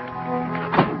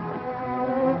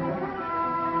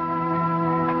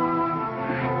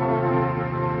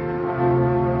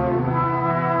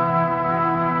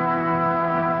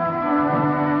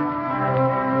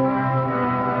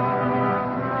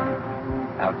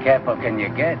 How careful can you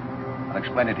get? I'll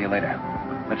explain it to you later.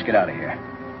 Let's get out of here.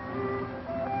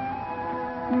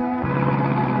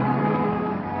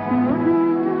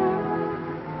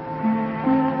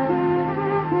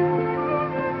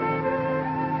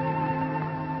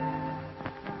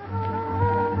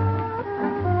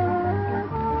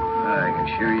 I can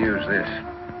sure use this.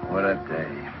 What a day.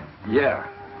 Yeah.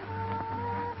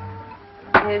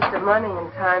 Here's the money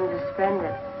and time to spend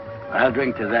it. I'll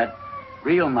drink to that.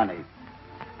 Real money.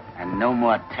 And no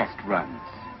more test runs.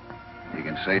 You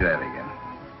can say that again.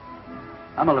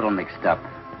 I'm a little mixed up.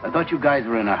 I thought you guys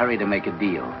were in a hurry to make a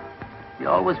deal. You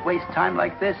always waste time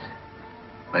like this?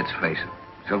 Let's face it.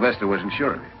 Sylvester wasn't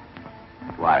sure of you.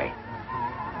 Why?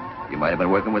 You might have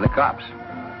been working with the cops.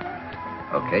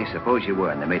 Okay, suppose you were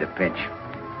and they made a pinch.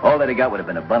 All that he got would have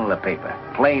been a bundle of paper.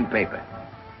 Plain paper.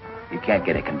 You can't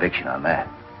get a conviction on that.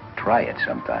 Try it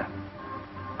sometime.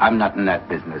 I'm not in that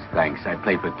business, thanks. I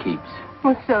play for keeps.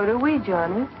 Well, so do we,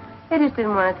 Johnny. They just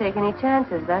didn't want to take any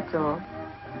chances, that's all.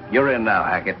 You're in now,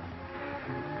 Hackett.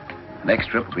 Next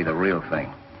trip will be the real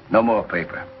thing. No more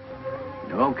paper.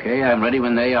 Okay, I'm ready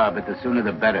when they are, but the sooner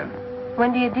the better.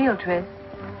 When do you deal, Tris?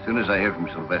 As soon as I hear from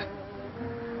Sylvester.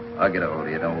 I'll get a hold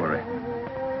of you, don't worry.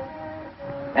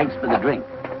 Thanks for the drink.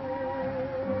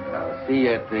 I'll see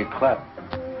you at the club.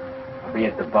 I'll be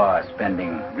at the bar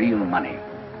spending real money.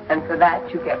 And for that,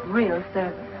 you get real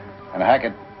service. And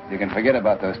Hackett, you can forget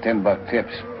about those $10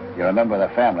 tips. You're a member of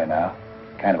the family now.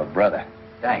 Kind of a brother.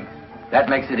 Thanks. That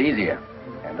makes it easier.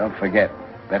 And don't forget,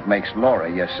 that makes Laura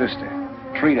your sister.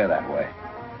 Treat her that way.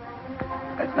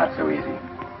 That's not so easy.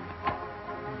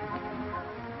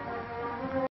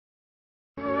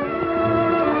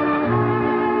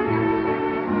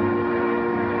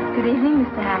 Good evening,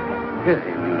 Mr. Hackett. Good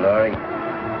evening, Laurie.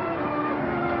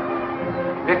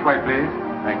 This way, please.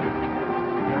 Thank you.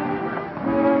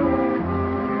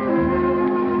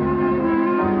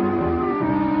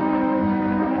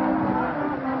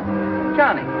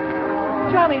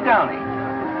 Johnny Downey.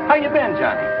 How you been,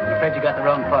 Johnny? I'm afraid you got the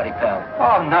wrong party, pal.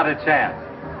 Oh, not a chance.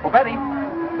 Well, Betty,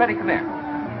 come here.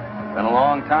 Been a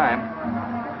long time.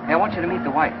 Hey, I want you to meet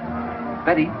the wife.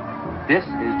 Betty, this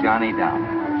is Johnny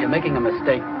Downey. You're making a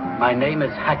mistake. My name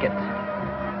is Hackett.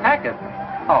 Hackett?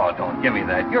 Oh, don't give me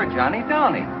that. You're Johnny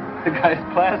Downey. The guy's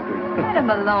plastered. Let him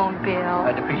alone, Bill.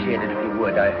 I'd appreciate it if you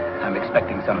would. I'm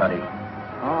expecting somebody.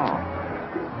 Oh,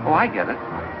 I get it.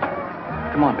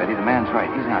 Come on, Betty. The man's right.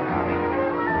 He's not Downey.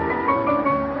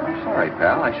 I'm sorry,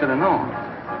 pal. I should have known.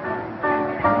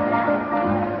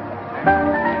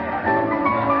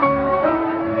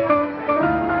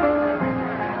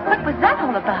 What was that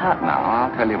all about? Now,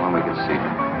 I'll tell you when we get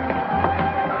seated.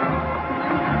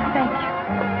 Thank you.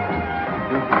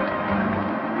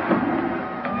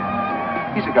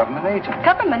 He's a government agent.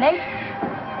 Government agent?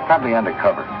 Probably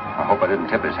undercover. I hope I didn't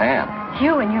tip his hand.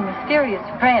 You and your mysterious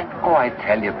friend. Oh, I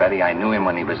tell you, Betty, I knew him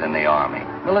when he was in the Army.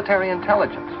 Military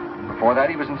intelligence. Before that,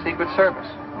 he was in Secret Service.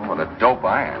 Oh, what a dope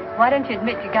iron. Why don't you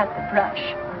admit you got the brush?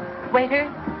 Waiter,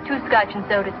 2 scotch and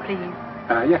sodas, please.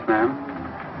 Yes, ma'am.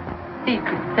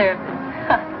 Secret Service.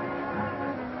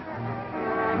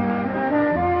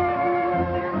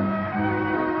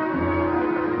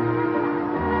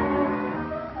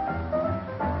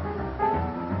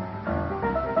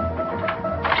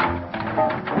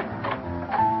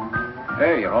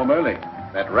 Hey, you're home early.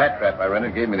 That rat trap I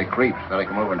rented gave me the creeps. Thought I'd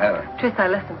come over and have her. Tris, I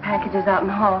left some packages out in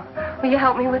the hall. Will you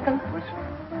help me with them?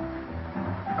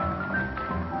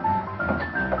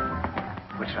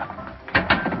 What's up?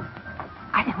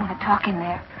 I didn't want to talk in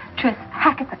there. Tris,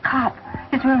 Hackett's a cop.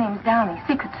 His real name's Downey,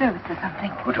 Secret Service or something.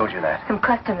 Who told you that? Some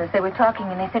customers, they were talking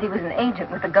and they said he was an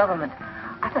agent with the government.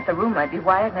 I thought the room might be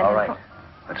wired and I All didn't right.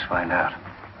 Let's find out.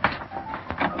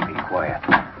 I'll be quiet.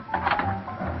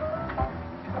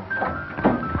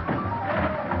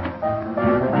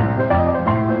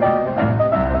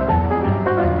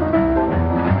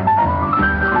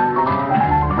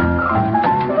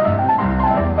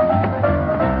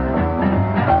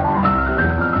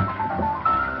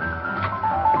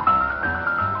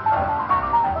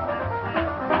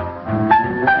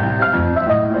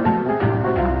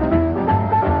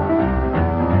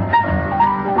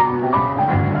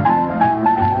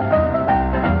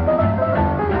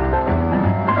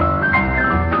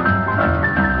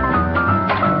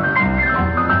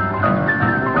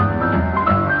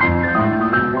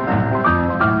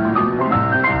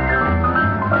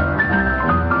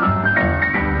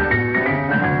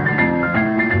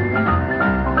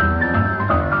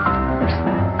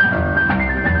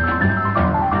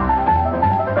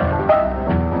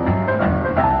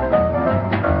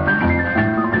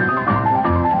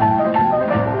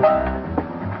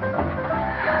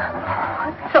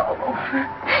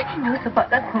 He knows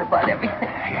about us and about everything.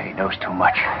 Yeah, he knows too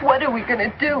much. What are we going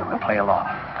to do? We'll play along.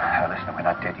 Listen, we're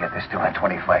not dead yet. There's still that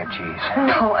 25 G's.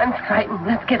 No, I'm frightened.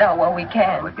 Let's get out while we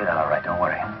can. We'll get out all right, don't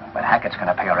worry. But Hackett's going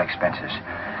to pay our expenses.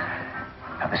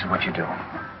 Now, this is what you do.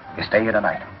 You stay here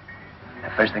tonight. The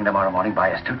first thing tomorrow morning,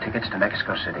 buy us 2 tickets to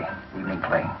Mexico City. Evening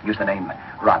plane. Use the name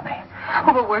Rodney.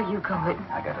 Oh, but where are you going?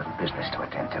 I got a little business to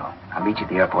attend to. I'll meet you at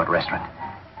the airport restaurant.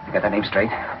 You got that name straight?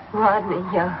 Rodney,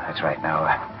 yeah. That's right. Now,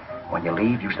 when you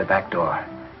leave, use the back door.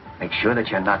 Make sure that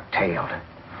you're not tailed.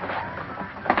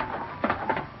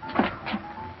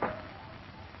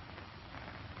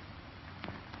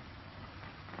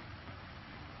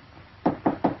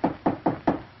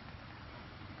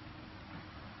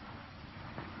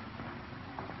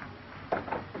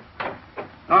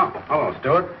 Oh, hello,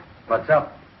 Stewart. What's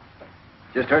up?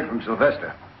 Just heard from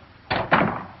Sylvester.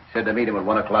 Said to meet him at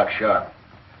 1 o'clock sharp.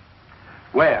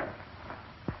 Where?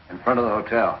 In front of the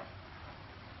hotel.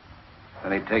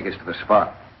 Then he'd take us to the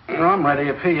spot. Oh, I'm ready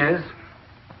if he is.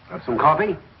 Got some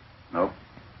coffee? Nope.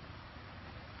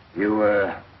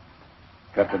 You,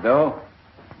 got the dough?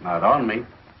 Not on me.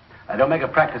 I don't make a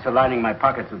practice of lining my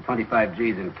pockets with 25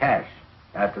 G's in cash.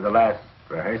 After the last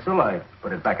rehearsal, I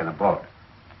put it back in the boat.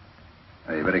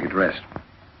 Now, you better get dressed.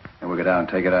 And we'll go down and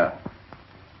take it out.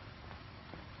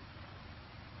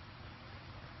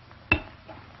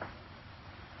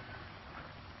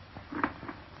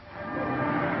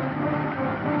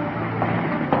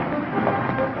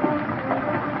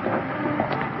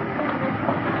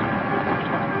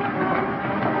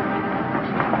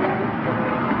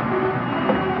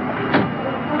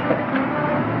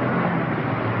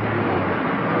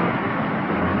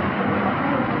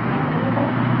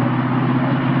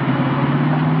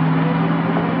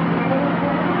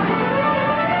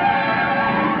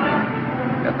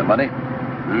 Money?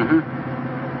 Mm-hmm.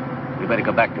 We better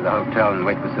go back to the hotel and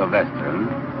wait for Sylvester, hmm?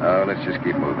 Oh, let's just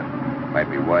keep moving. Might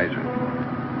be wiser.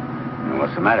 And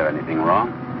what's the matter? Anything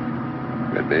wrong?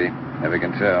 Could be. Never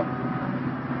can tell.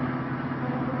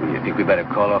 You think we better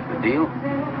call off the deal?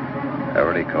 I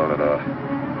already called it off.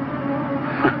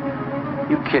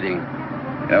 You kidding?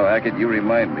 You know, Hackett, you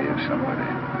remind me of somebody.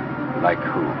 Like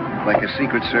who? Like a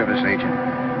Secret Service agent.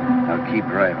 Now keep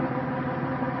driving.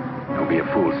 Don't be a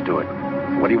fool, Stewart.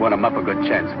 What do you want him up a good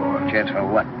chance for? Chance for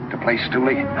what? To play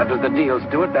Stooley? That was the deal,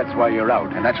 Stewart. That's why you're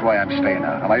out. And that's why I'm staying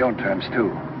out. On my own terms,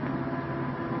 too.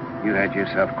 You had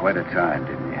yourself quite a time,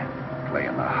 didn't you?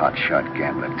 Playing the hotshot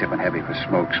gambler, tipping heavy for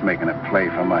smokes, making a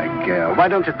play for my gal. Well, why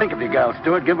don't you think of your gal,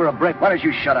 Stewart? Give her a break. Why don't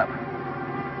you shut up?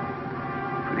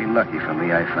 Pretty lucky for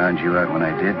me I found you out when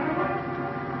I did.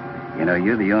 You know,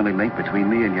 you're the only link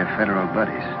between me and your federal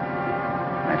buddies.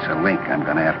 That's a link I'm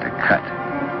going to have to cut.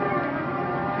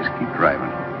 Just keep driving.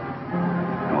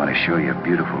 I want to show you a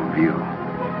beautiful view.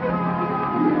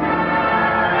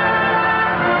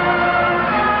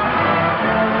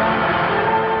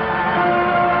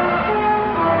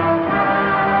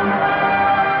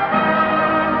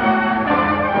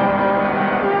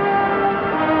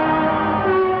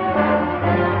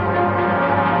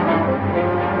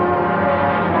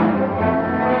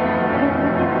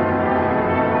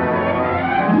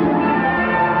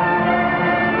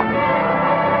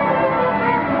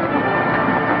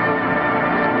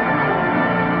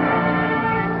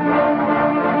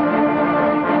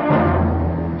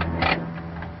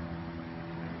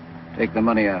 Take the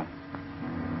money out.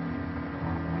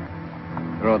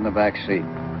 Throw it in the back seat.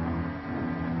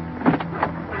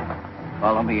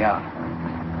 Follow me out.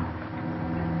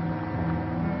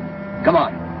 Come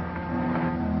on.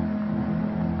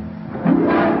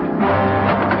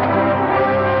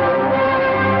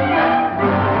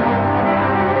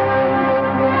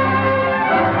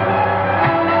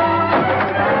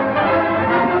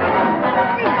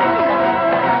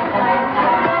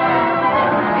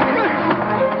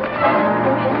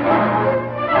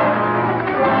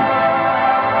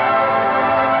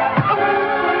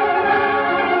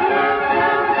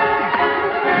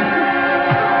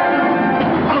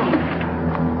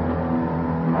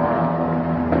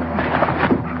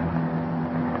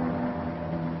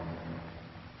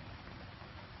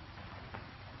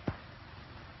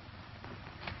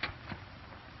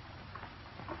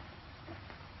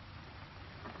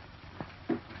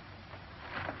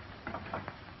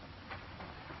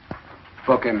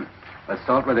 Book him.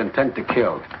 Assault with intent to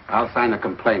kill. I'll sign a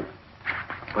complaint.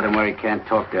 Put him where he can't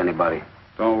talk to anybody.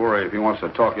 Don't worry. If he wants to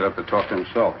talk, he'll have to talk to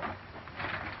himself.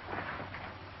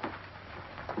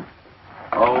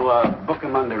 Oh, book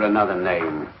him under another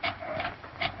name.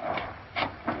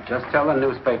 Just tell the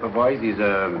newspaper boys he's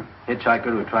a hitchhiker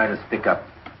who tried to stick up.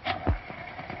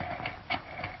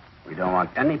 We don't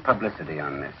want any publicity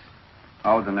on this.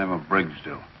 How would the name of Briggs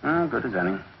do? Good as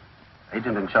any.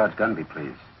 Agent in charge, Gunby,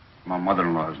 please. My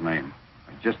mother-in-law's name.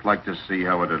 I'd just like to see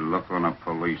how it'd look on a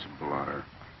police blotter.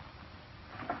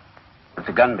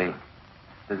 Mr. Gunby,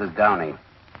 this is Downey.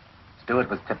 Stewart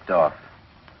was tipped off.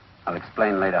 I'll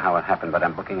explain later how it happened, but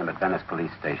I'm booking him at Venice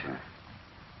Police Station.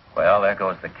 Well, there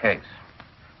goes the case.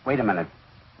 Wait a minute.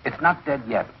 It's not dead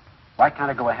yet. Why can't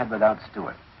I go ahead without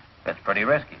Stewart? It's pretty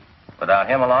risky. Without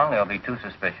him along, they'll be too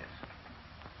suspicious.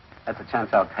 That's a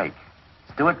chance I'll take.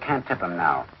 Stewart can't tip him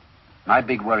now. My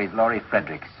big worry's Laurie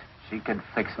Fredericks. She could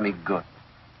fix me good.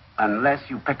 Unless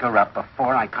you pick her up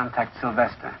before I contact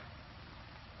Sylvester.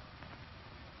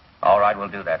 All right, we'll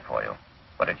do that for you.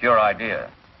 But it's your idea.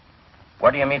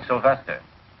 Where do you meet Sylvester?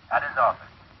 At his office.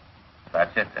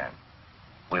 That's it, then.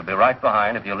 We'll be right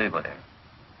behind if you leave with him.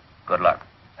 Good luck.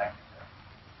 Thanks,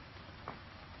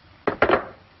 sir.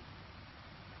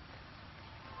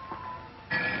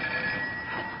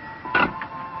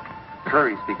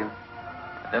 Curry speaking.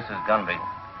 This is Gunby.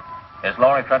 Is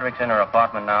Laurie Fredericks in her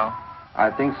apartment now?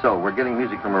 I think so. We're getting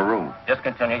music from her room.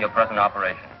 Discontinue your present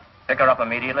operation. Pick her up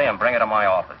immediately and bring her to my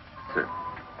office. Sir.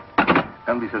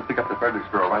 Emily says pick up the Fredericks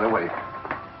girl right away.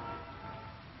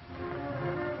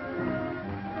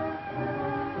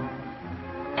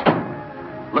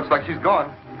 Looks like she's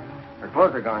gone. Her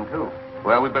clothes are gone, too.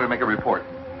 Well, we'd better make a report.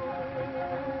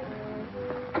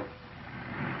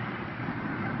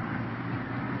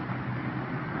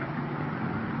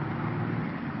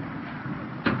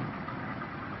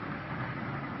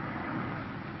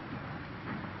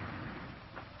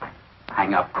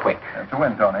 Hang up quick. To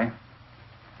win, Tony.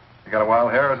 You got a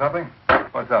wild hair or something?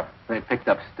 What's up? They picked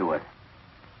up Stewart.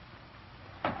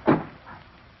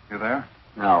 You there?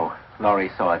 No,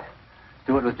 Laurie saw it.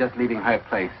 Stewart was just leaving her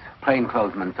place.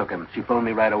 Plainclothesman took him. She phoned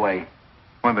me right away.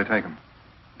 When did they take him?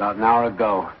 About an hour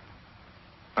ago.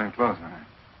 Plainclothesman,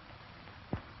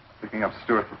 eh? Picking up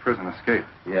Stewart for prison escape.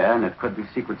 Yeah, and it could be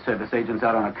Secret Service agents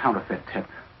out on a counterfeit tip.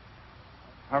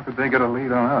 How could they get a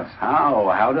lead on us?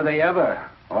 How? How do they ever?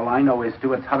 All I know is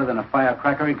Stewart's hotter than a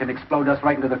firecracker and can explode us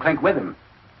right into the clink with him.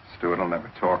 Stewart will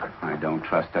never talk. I don't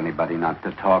trust anybody not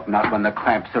to talk, not when the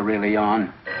clamps are really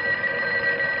on.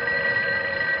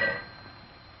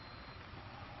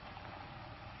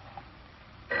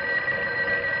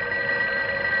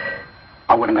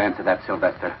 I wouldn't answer that,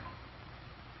 Sylvester.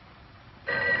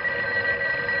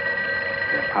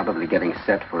 They're probably getting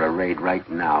set for a raid right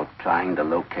now, trying to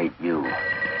locate you.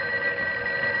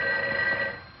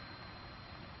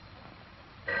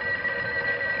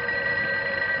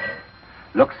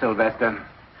 Look, Sylvester,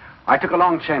 I took a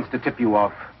long chance to tip you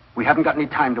off. We haven't got any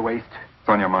time to waste. What's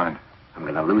on your mind? I'm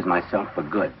going to lose myself for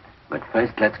good. But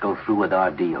first, let's go through with our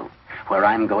deal. Where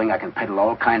I'm going, I can peddle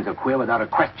all kinds of queer without a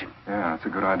question. Yeah, that's a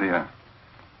good idea.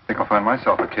 I think I'll find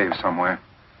myself a cave somewhere.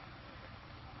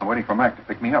 I'm waiting for Mac to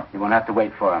pick me up. You won't have to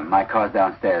wait for him. My car's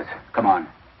downstairs. Come on.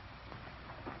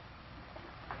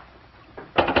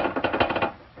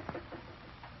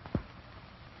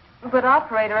 But,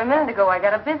 operator, a minute ago I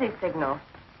got a busy signal.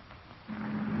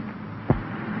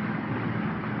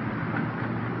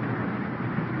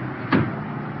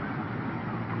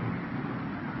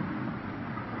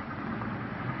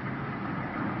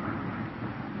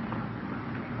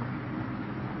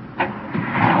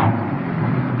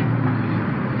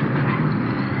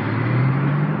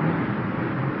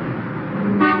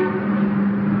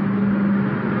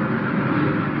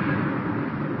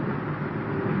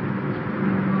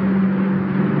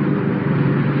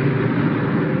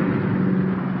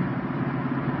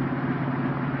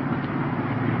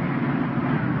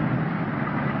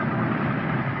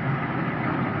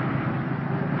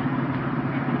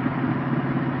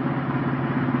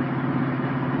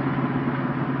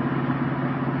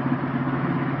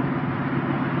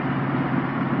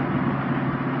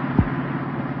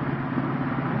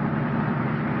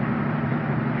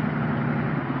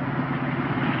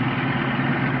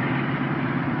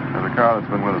 Car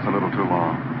that's been with us a little too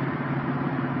long.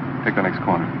 Take the next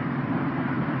corner.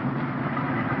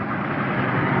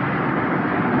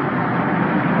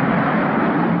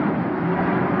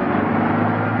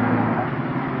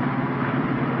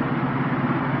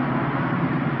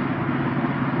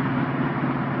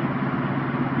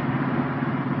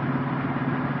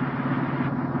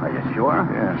 Are you sure?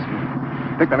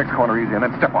 Yes. Take the next corner easy and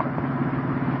then step on it.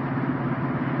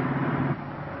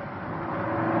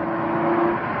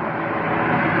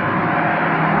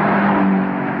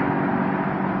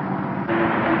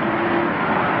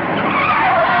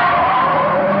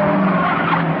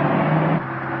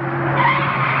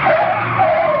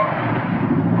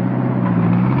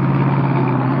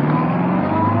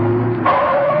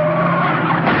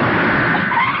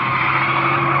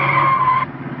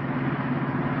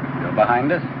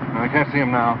 behind us? I can't see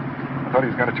him now. I thought he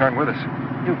was going to turn with us.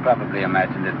 You probably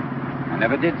imagined it. I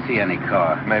never did see any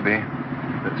car. Maybe.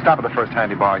 Stop at the first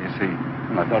handy bar you see.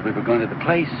 Well, I thought we were going to the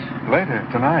place. Later,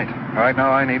 tonight. Right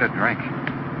now, I need a drink.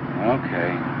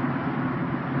 Okay.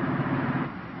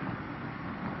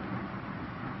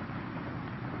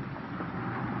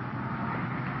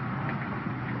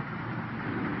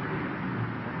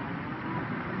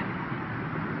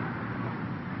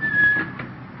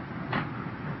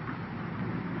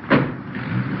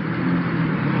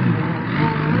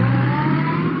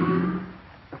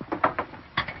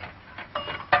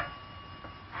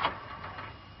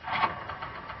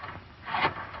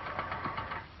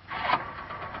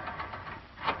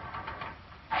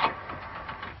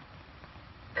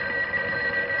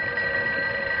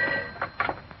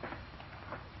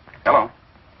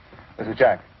 This is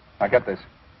Jack. Now get this.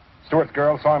 Stewart's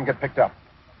girl saw him get picked up.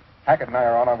 Hackett and I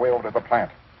are on our way over to the plant.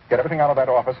 Get everything out of that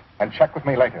office and check with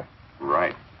me later.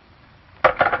 Right.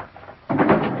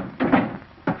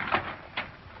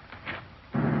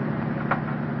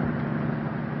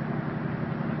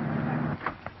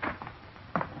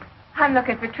 I'm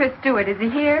looking for Tris Stewart. Is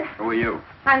he here? Who are you?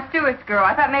 I'm Stewart's girl.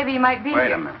 I thought maybe he might be Wait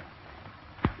here. a minute.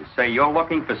 You say you're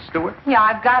looking for Stewart? Yeah,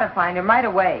 I've got to find him right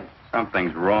away.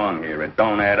 Something's wrong here. It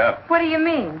don't add up. What do you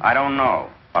mean? I don't know,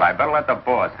 but I better let the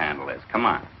boss handle this. Come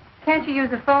on. Can't you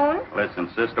use a phone? Listen,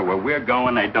 sister, where we're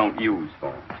going, they don't use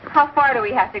phones. How far do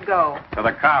we have to go? To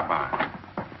the car barn.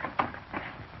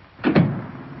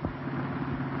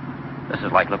 This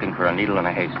is like looking for a needle in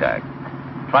a haystack.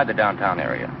 Try the downtown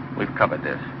area. We've covered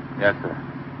this. Yes, sir.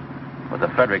 With the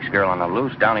Fredericks girl on the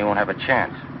loose, Downey won't have a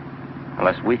chance.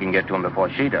 Unless we can get to him before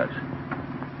she does.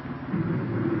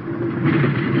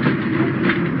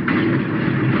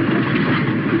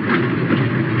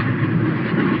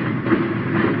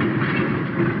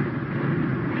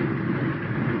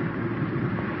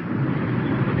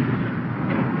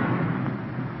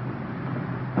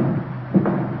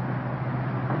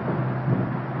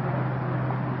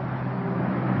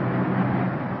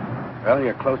 Well,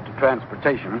 you're close to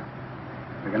transportation.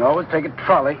 We can always take a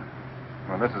trolley.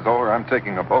 When this is over, I'm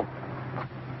taking a boat.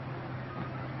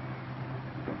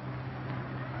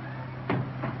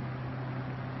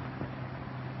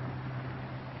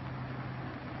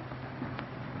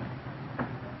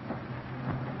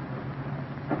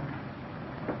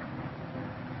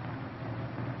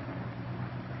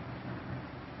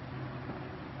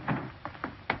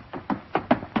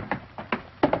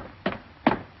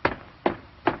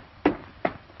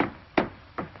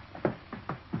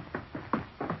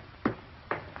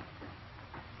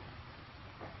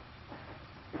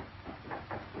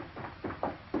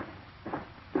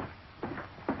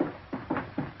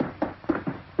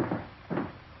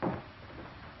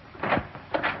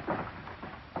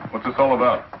 What's this all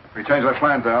about? We changed our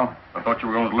plans, Al. I thought you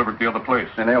were going to deliver it to the other place.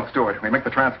 They nailed Stewart. We make the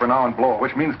transfer now and blow,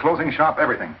 which means closing shop,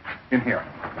 everything. In here.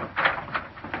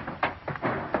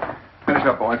 Finish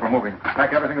up, boys. We're moving.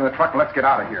 Pack everything in the truck and let's get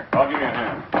out of here. I'll give you a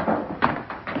hand.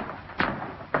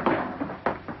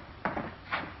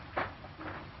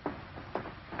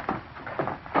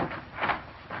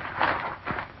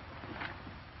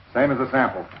 Same as the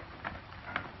sample.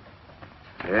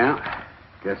 Yeah,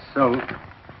 guess so.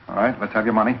 All right, let's have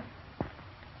your money.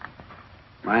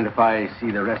 Mind if I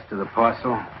see the rest of the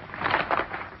parcel?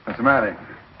 What's the matter?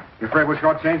 You afraid we'll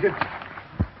shortchange it?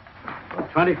 For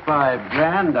 25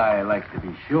 grand, I like to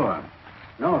be sure.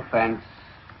 No offense.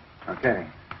 Okay.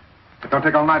 But don't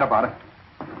take all night about it.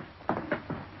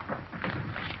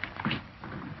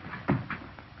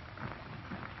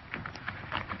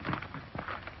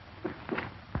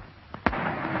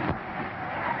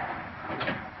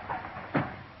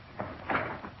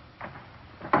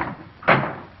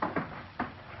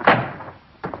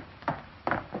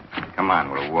 Come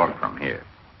on, we'll walk from here.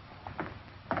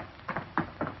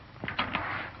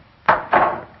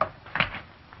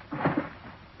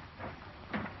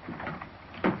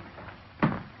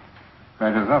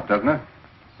 Measures up, doesn't it?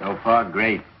 So far,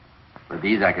 great. With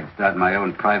these, I could start my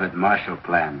own private Marshall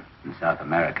Plan in South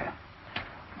America.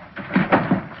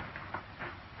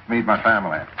 Meet my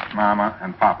family. Mama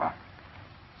and Papa.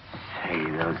 Say,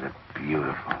 those are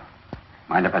beautiful.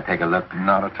 Mind if I take a look?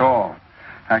 Not at all.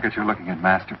 Hackett, you're looking at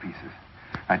masterpieces.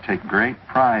 I take great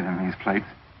pride in these plates.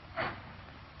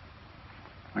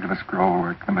 Look at the scroll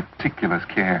work, the meticulous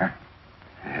care.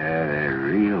 Yeah, they're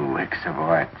real works of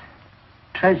art.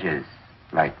 Treasures,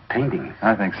 like paintings.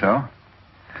 I think so.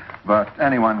 But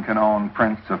anyone can own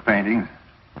prints of paintings.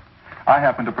 I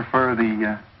happen to prefer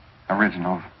the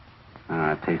originals.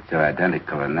 Tastes are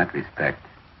identical in that respect.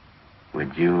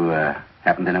 Would you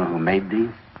happen to know who made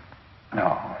these?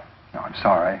 No. No, I'm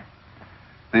sorry.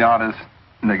 The artist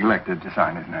neglected to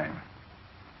sign his name.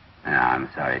 Yeah, I'm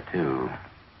sorry, too.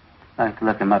 I'd like to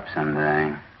look him up someday.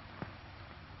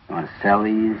 You want to sell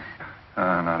these?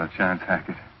 Not a chance,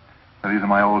 Hackett. These are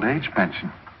my old age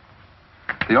pension.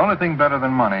 The only thing better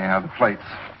than money are the plates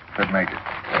that make it.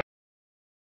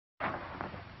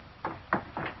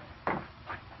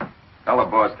 Tell the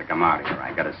boss to come out here.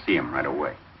 I got to see him right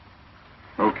away.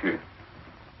 Okay.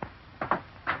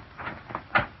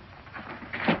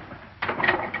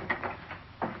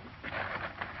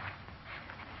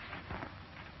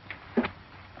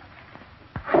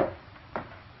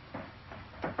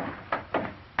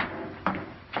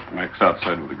 Mike's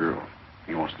outside with the girl.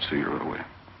 He wants to see her right away.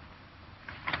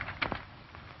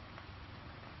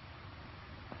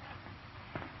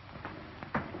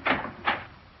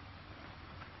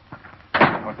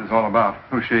 What's this all about?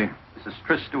 Who's she? This is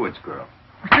Tris Stewart's girl.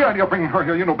 What's the idea of bringing her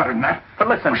here? You know better than that. But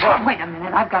listen, Wait a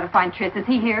minute. I've got to find Tris. Is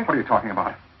he here? What are you talking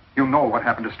about? You know what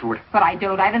happened to Stewart. But I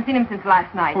don't. I haven't seen him since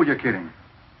last night. Who are you kidding?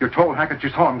 You told Hackett you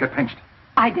saw him get pinched.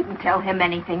 I didn't tell him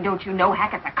anything. Don't you know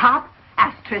Hackett's a cop?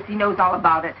 Ask Tris. He knows all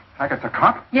about it. Hackett's a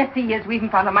cop? Yes, he is. We even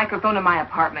found a microphone in my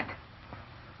apartment.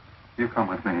 You come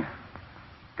with me.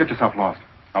 Get yourself lost.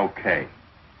 Okay.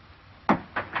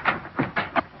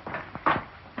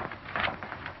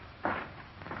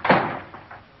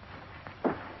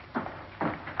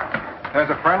 There's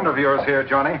a friend of yours here,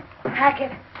 Johnny.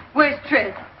 Hackett, where's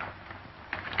Tris?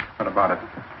 What about it?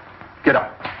 Get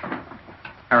up.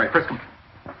 Harry, frisk him.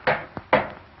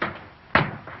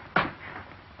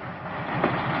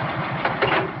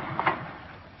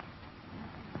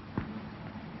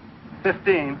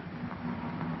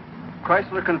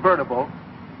 Chrysler convertible,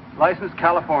 license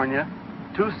California,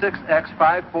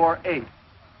 26X548.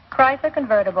 Chrysler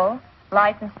convertible,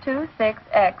 license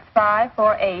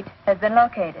 26X548, has been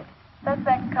located.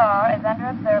 Suspect car is under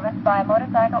observance by a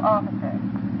motorcycle officer.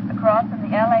 Across from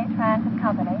the L.A. Transit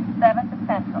Company, 7th and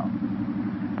Central.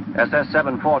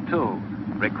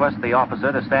 SS-742. Request the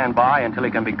officer to stand by until he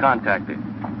can be contacted.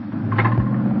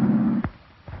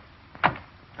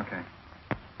 Okay.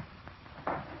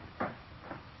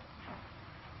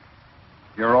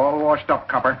 You're all washed up,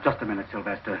 copper. Just a minute,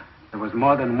 Sylvester. There was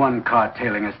more than one car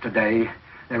tailing us today.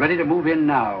 They're ready to move in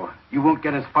now. You won't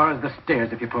get as far as the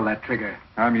stairs if you pull that trigger.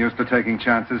 I'm used to taking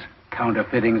chances.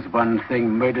 Counterfeiting's one thing,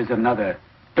 murder's another.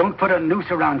 Don't put a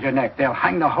noose around your neck. They'll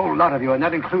hang the whole lot of you, and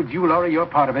that includes you, Laurie. You're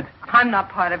part of it. I'm not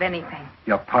part of anything.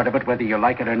 You're part of it whether you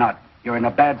like it or not. You're in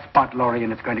a bad spot, Laurie,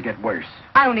 and it's going to get worse.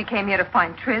 I only came here to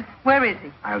find Tris. Where is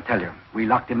he? I'll tell you. We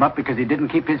locked him up because he didn't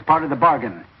keep his part of the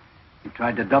bargain. He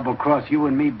tried to double-cross you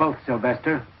and me both,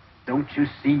 Sylvester. Don't you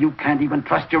see you can't even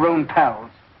trust your own pals?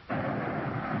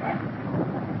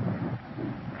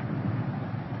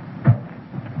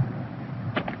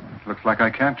 Looks like I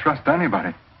can't trust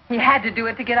anybody. He had to do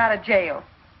it to get out of jail.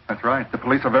 That's right. The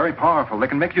police are very powerful. They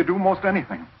can make you do most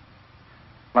anything.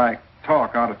 Like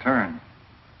talk out of turn.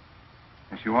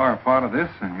 Yes, you are a part of this,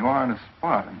 and you are in a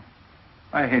spot. And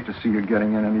I hate to see you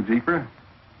getting in any deeper.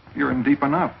 You're in deep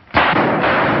enough.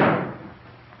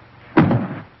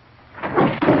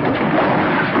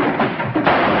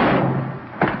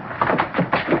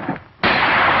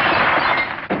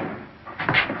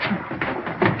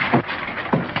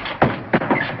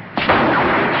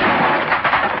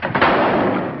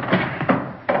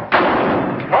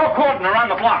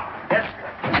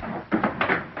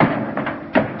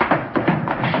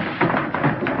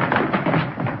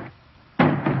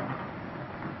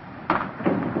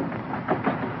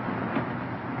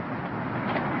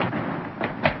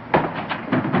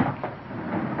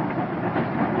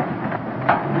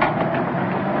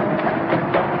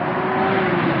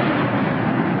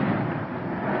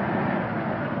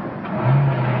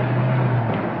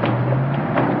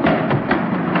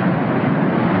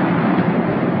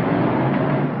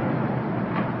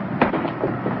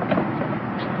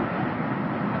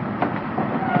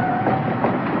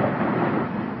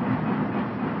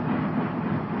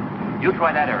 You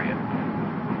try that area.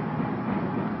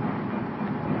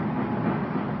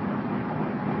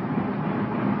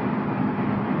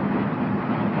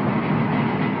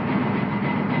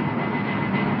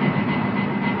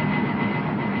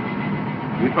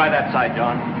 You try that side,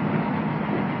 John.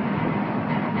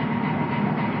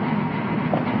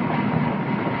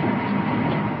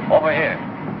 Over here.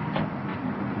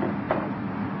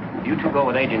 You two go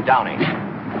with Agent Downey.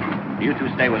 You two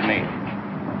stay with me.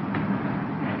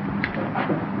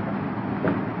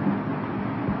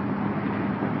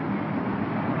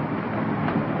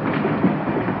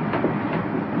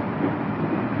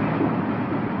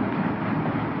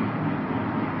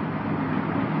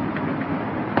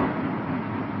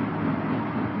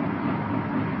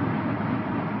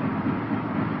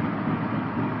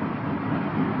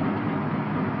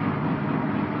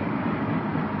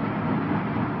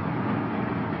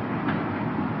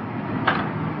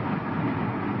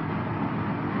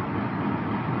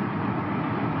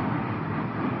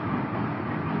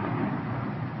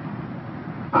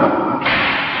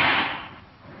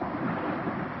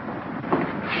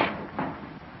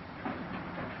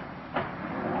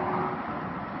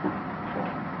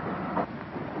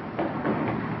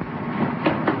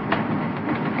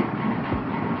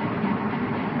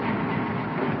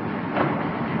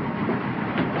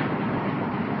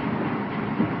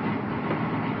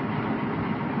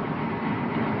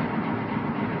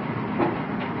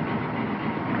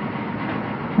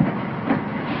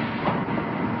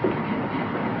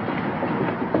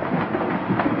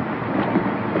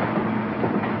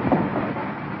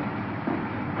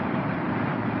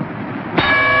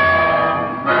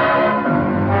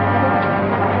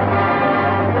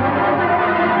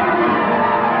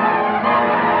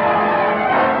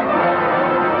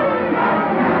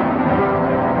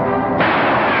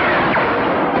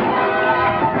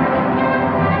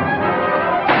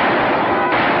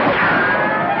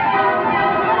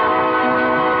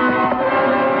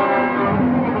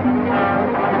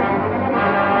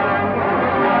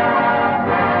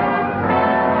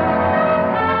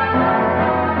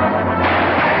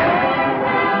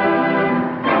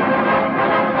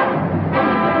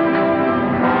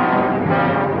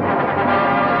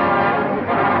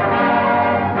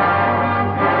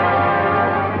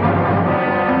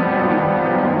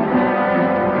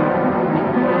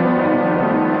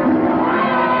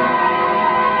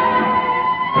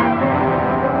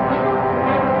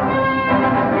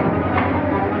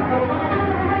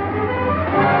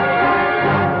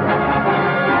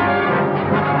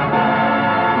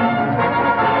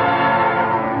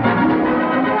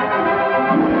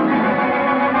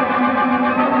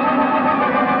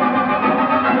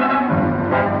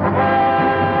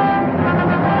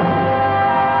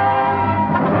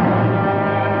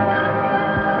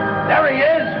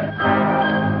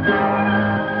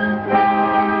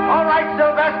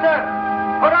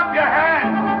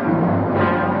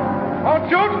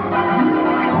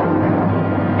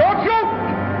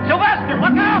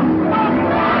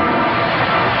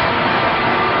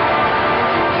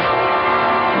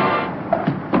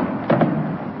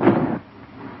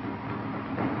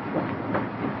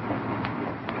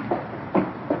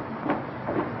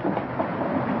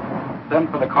 Send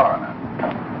for the coroner.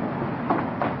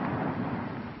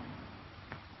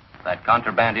 That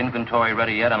contraband inventory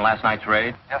ready yet on last night's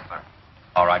raid? Yes, sir.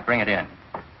 All right, bring it in.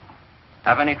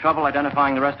 Have any trouble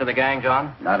identifying the rest of the gang,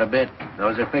 John? Not a bit.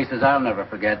 Those are faces I'll never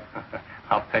forget.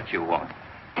 I'll bet you won't.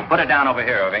 Put it down over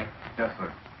here, Irving. Yes,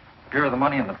 sir. Here are the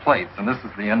money and the plates, and this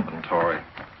is the inventory.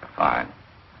 Fine.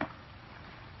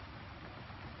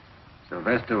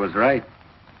 Sylvester was right.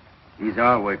 These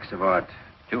are works of art.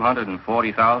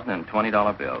 $240,000 in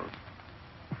 $20 bills.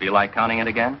 Feel like counting it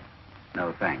again?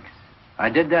 No, thanks. I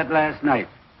did that last night.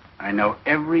 I know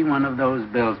every one of those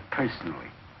bills personally.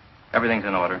 Everything's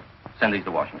in order. Send these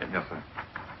to Washington. Yes, sir.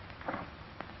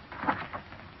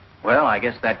 Well, I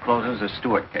guess that closes the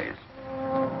Stewart case.